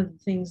that one of the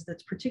things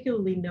that's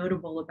particularly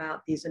notable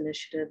about these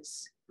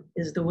initiatives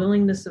is the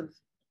willingness of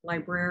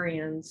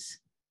librarians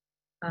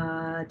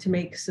to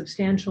make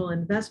substantial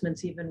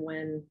investments, even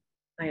when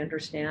I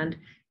understand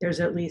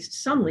there's at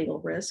least some legal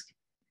risk.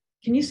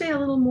 Can you say a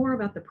little more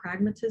about the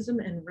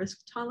pragmatism and risk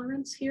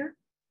tolerance here?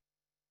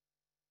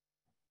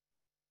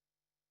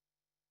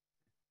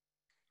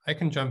 I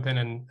can jump in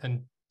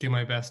and do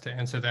my best to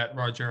answer that,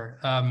 Roger.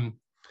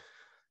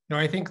 No,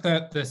 I think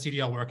that the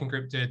CDL working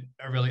group did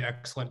a really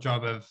excellent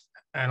job of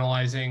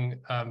analyzing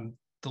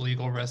the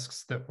legal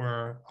risks that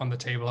were on the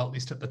table, at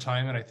least at the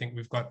time. And I think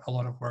we've got a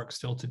lot of work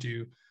still to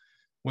do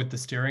with the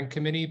steering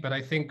committee. But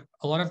I think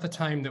a lot of the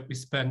time that we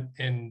spent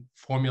in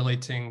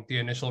formulating the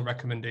initial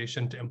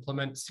recommendation to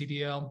implement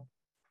CDL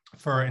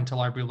for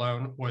interlibrary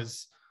loan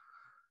was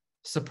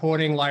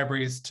supporting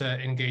libraries to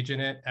engage in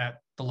it at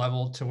the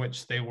level to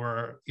which they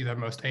were either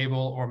most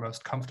able or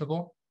most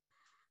comfortable.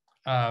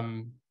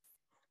 So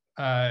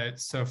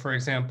for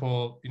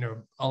example,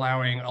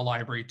 allowing a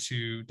library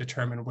to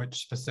determine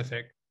which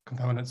specific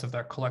components of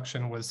their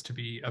collection was to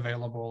be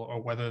available,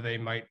 or whether they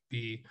might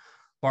be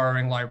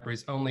borrowing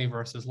libraries only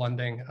versus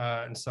lending,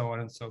 and so on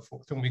and so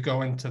forth. And we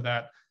go into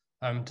that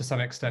to some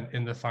extent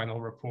in the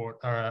final report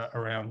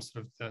around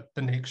sort of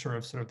the nature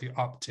of sort of the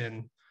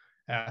opt-in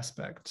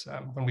aspect.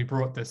 When we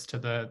brought this to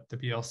the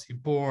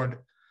BLC board,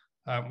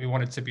 we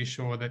wanted to be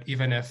sure that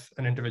even if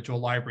an individual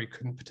library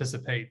couldn't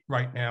participate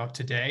right now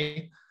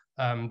today,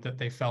 that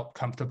they felt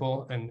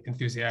comfortable and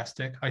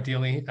enthusiastic,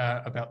 ideally,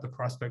 about the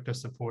prospect of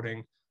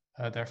supporting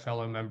their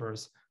fellow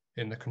members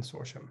in the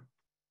consortium.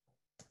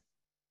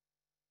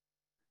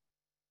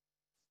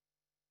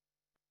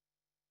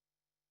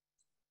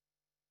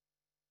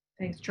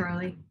 Thanks,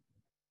 Charlie.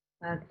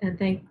 And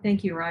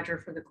thank you, Roger,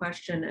 for the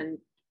question. And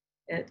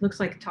it looks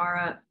like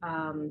Tara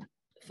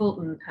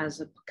Fulton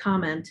has a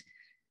comment.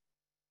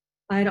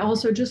 I'd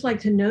also just like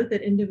to note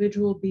that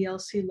individual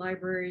BLC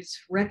libraries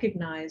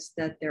recognize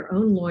that their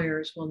own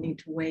lawyers will need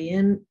to weigh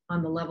in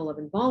on the level of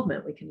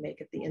involvement we can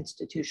make at the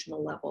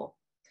institutional level.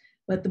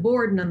 But the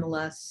board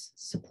nonetheless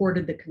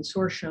supported the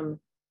consortium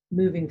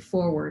moving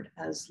forward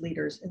as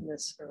leaders in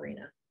this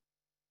arena.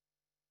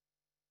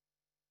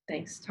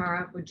 Thanks.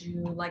 Tara, would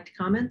you like to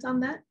comment on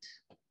that?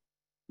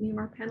 Any of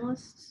our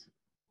panelists?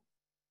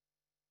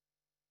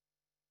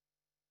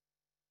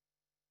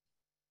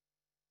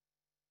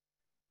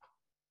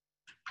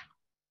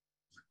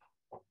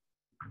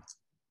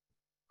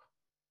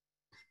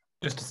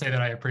 Just to say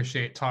that I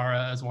appreciate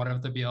Tara as one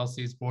of the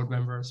BLC's board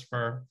members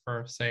for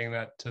saying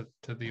that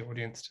to the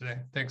audience today.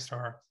 Thanks,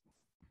 Tara.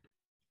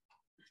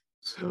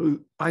 So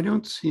I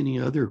don't see any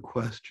other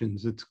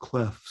questions. It's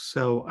Cliff.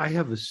 So I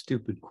have a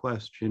stupid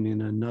question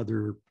in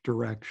another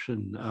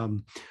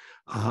direction.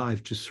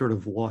 I've just sort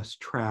of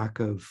lost track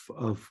of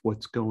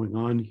what's going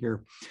on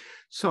here.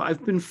 So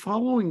I've been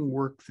following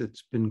work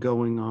that's been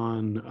going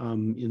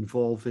on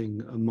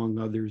involving, among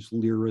others,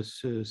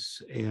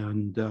 lyricists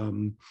and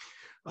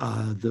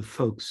the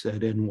folks at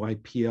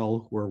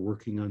NYPL who are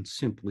working on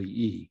Simply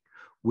E,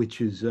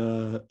 which is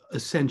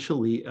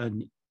essentially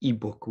an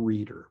ebook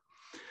reader.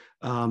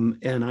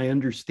 And I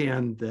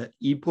understand that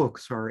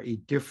ebooks are a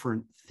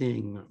different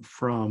thing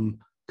from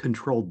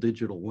controlled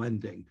digital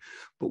lending.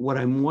 But what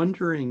I'm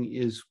wondering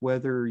is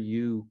whether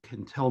you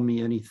can tell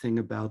me anything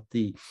about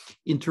the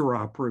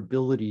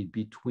interoperability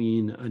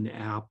between an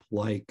app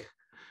like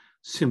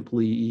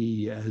Simply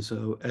E as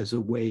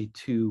a way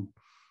to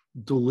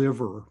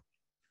deliver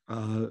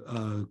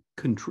a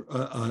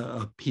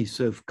piece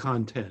of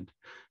content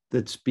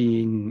that's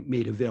being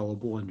made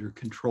available under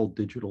controlled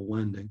digital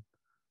lending.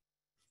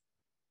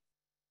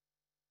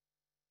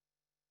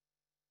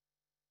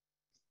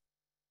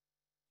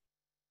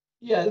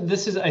 Yeah,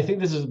 I think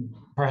this is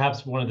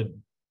perhaps this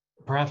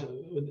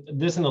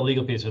and the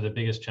legal piece are the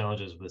biggest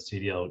challenges with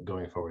CDL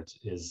going forwards,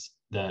 is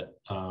that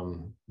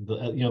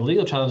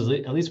legal challenges,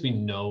 at least we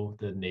know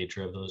the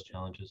nature of those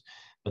challenges,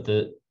 but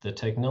the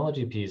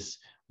technology piece,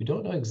 we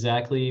don't know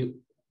exactly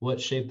what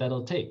shape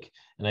that'll take.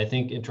 And I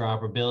think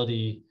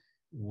interoperability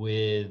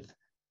with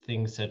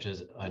things such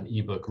as an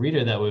ebook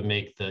reader that would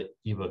make the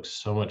ebook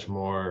so much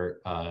more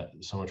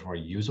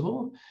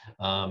usable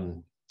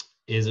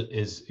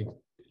is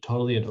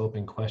totally an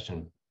open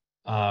question.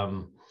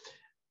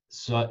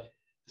 So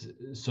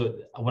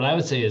what I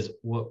would say is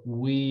what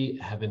we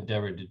have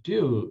endeavored to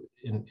do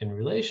in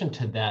relation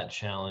to that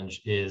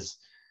challenge is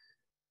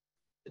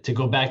to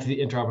go back to the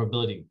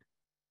interoperability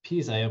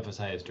piece I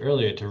emphasized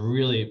earlier, to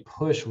really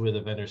push with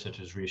a vendor such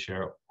as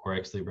Reshare or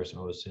Xlibris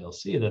or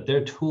OCLC that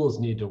their tools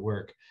need to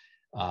work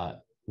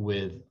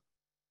with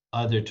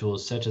other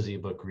tools such as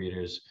ebook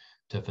readers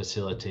to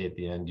facilitate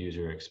the end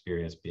user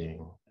experience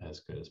being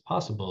as good as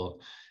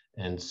possible.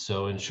 And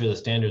so ensure the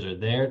standards are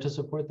there to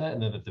support that,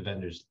 and then that the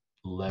vendors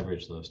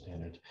leverage those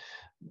standards.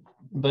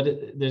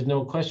 But there's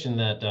no question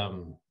that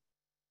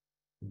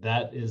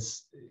that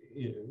is,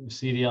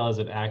 CDL as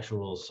an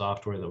actual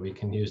software that we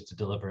can use to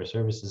deliver a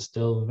service is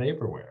still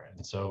vaporware.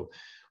 And so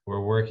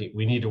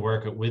we need to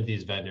work with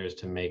these vendors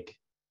to make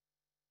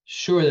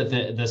sure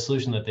that the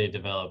solution that they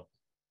develop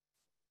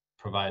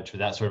provides for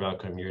that sort of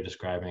outcome you're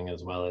describing,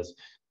 as well as,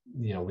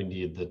 we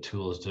need the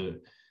tools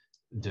to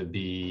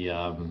be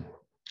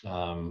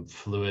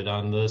fluid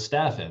on the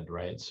staff end,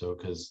 right? So,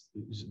 because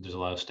there's a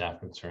lot of staff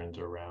concerns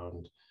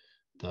around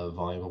the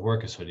volume of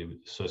work associated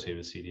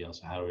with CDL.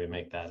 So how do we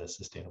make that as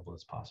sustainable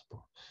as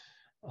possible?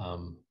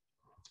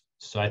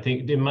 So I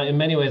think in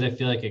many ways, I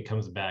feel like it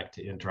comes back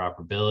to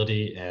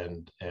interoperability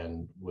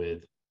and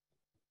with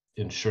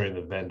ensuring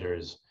the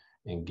vendors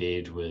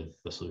engage with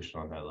the solution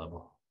on that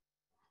level.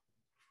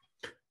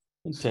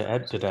 To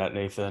add to that,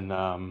 Nathan,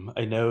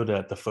 I know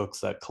that the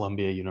folks at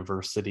Columbia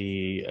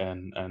University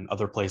and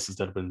other places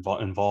that have been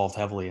involved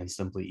heavily in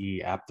Simply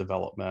E app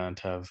development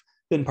have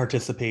been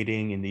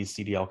participating in these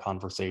CDL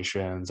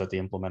conversations at the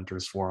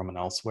Implementers Forum and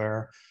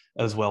elsewhere,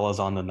 as well as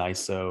on the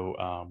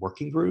NISO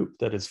working group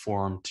that is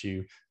formed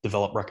to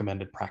develop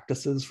recommended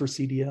practices for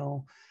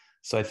CDL.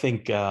 So I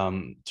think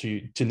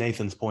to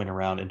Nathan's point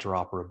around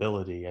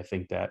interoperability, I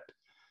think that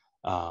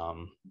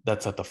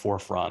that's at the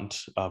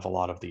forefront of a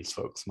lot of these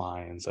folks'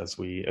 minds as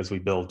we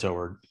build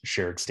toward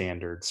shared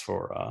standards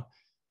for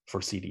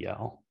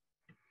CDL.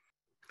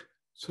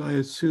 So I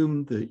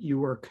assume that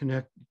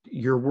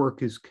your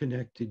work is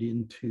connected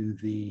into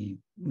the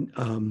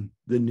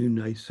new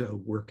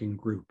NISO working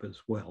group as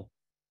well.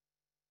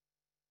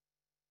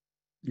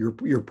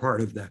 You're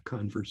part of that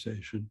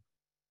conversation.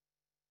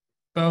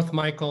 Both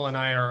Michael and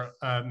I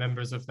are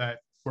members of that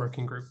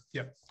working group.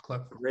 Yep,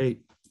 Cliff.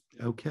 Great.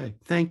 Okay.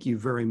 Thank you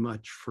very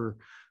much for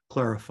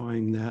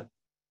clarifying that.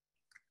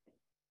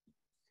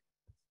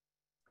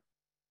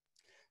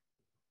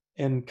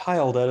 And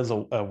Kyle, that is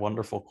a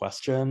wonderful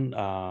question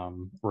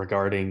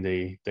regarding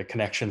the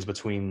connections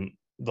between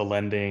the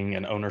lending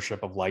and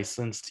ownership of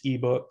licensed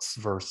ebooks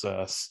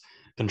versus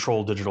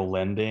controlled digital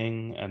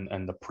lending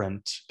and the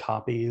print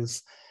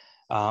copies.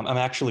 I'm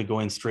actually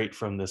going straight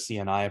from the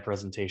CNI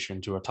presentation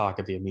to a talk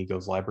at the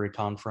Amigos Library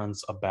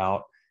Conference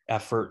about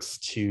efforts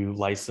to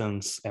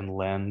license and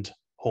lend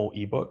whole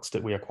ebooks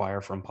that we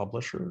acquire from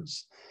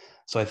publishers.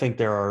 So I think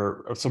there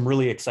are some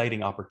really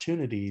exciting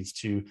opportunities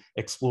to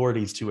explore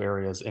these two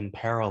areas in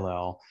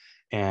parallel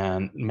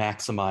and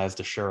maximize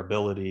the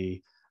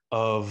shareability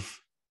of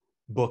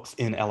books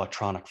in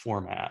electronic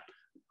format,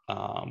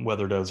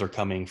 whether those are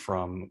coming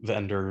from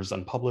vendors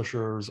and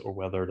publishers or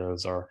whether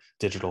those are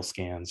digital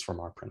scans from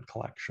our print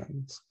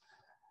collections.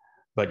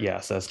 But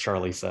yes, as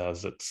Charlie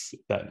says, it's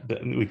that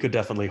we could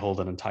definitely hold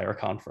an entire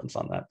conference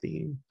on that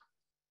theme.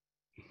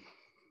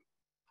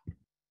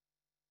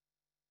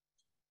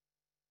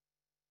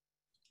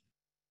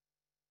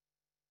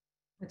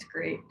 That's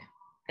great.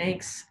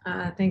 Thanks.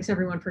 Thanks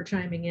everyone for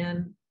chiming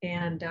in.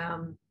 And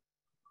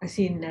I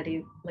see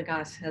Nettie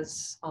Lagas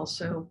has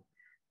also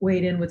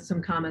weighed in with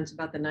some comments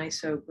about the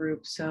NISO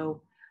group.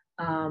 So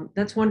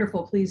that's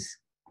wonderful. Please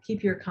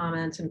keep your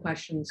comments and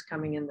questions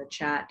coming in the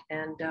chat.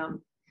 And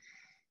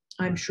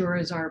I'm sure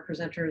as our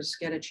presenters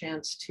get a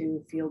chance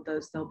to field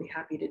those, they'll be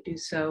happy to do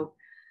so.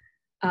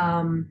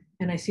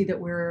 And I see that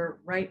we're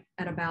right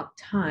at about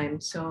time.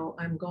 So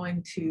I'm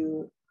going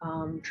to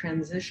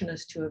transition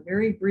us to a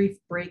very brief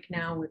break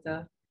now with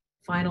a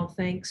final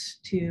thanks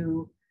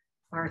to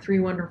our three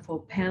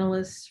wonderful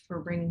panelists for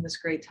bringing this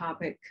great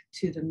topic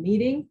to the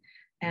meeting,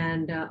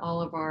 and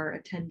all of our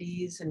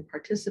attendees and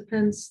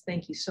participants.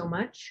 Thank you so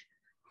much.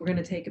 We're going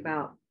to take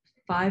about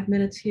 5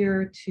 minutes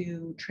here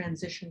to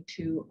transition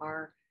to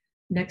our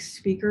next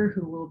speaker,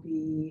 who will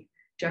be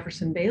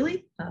Jefferson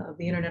Bailey of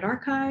the Internet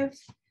Archive,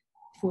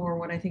 for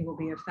what I think will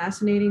be a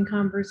fascinating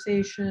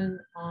conversation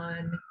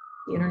on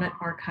the Internet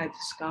Archive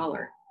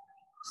Scholar.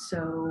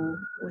 So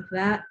with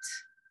that,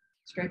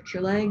 stretch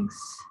your legs,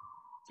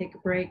 take a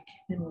break,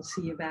 and we'll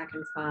see you back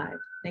in 5.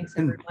 Thanks,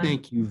 everyone.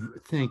 And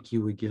thank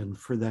you again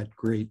for that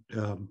great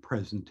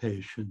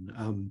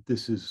presentation.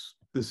 This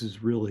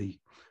is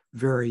really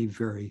very,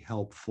 very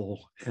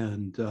helpful,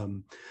 and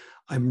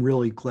I'm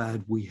really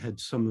glad we had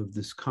some of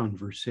this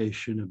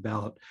conversation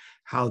about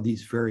how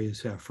these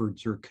various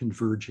efforts are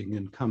converging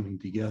and coming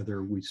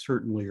together. We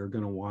certainly are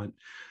going to want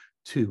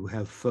to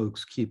have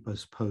folks keep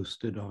us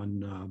posted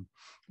on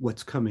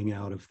what's coming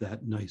out of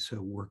that NISO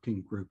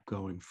working group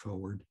going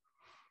forward.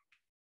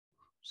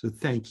 So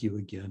thank you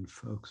again,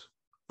 folks.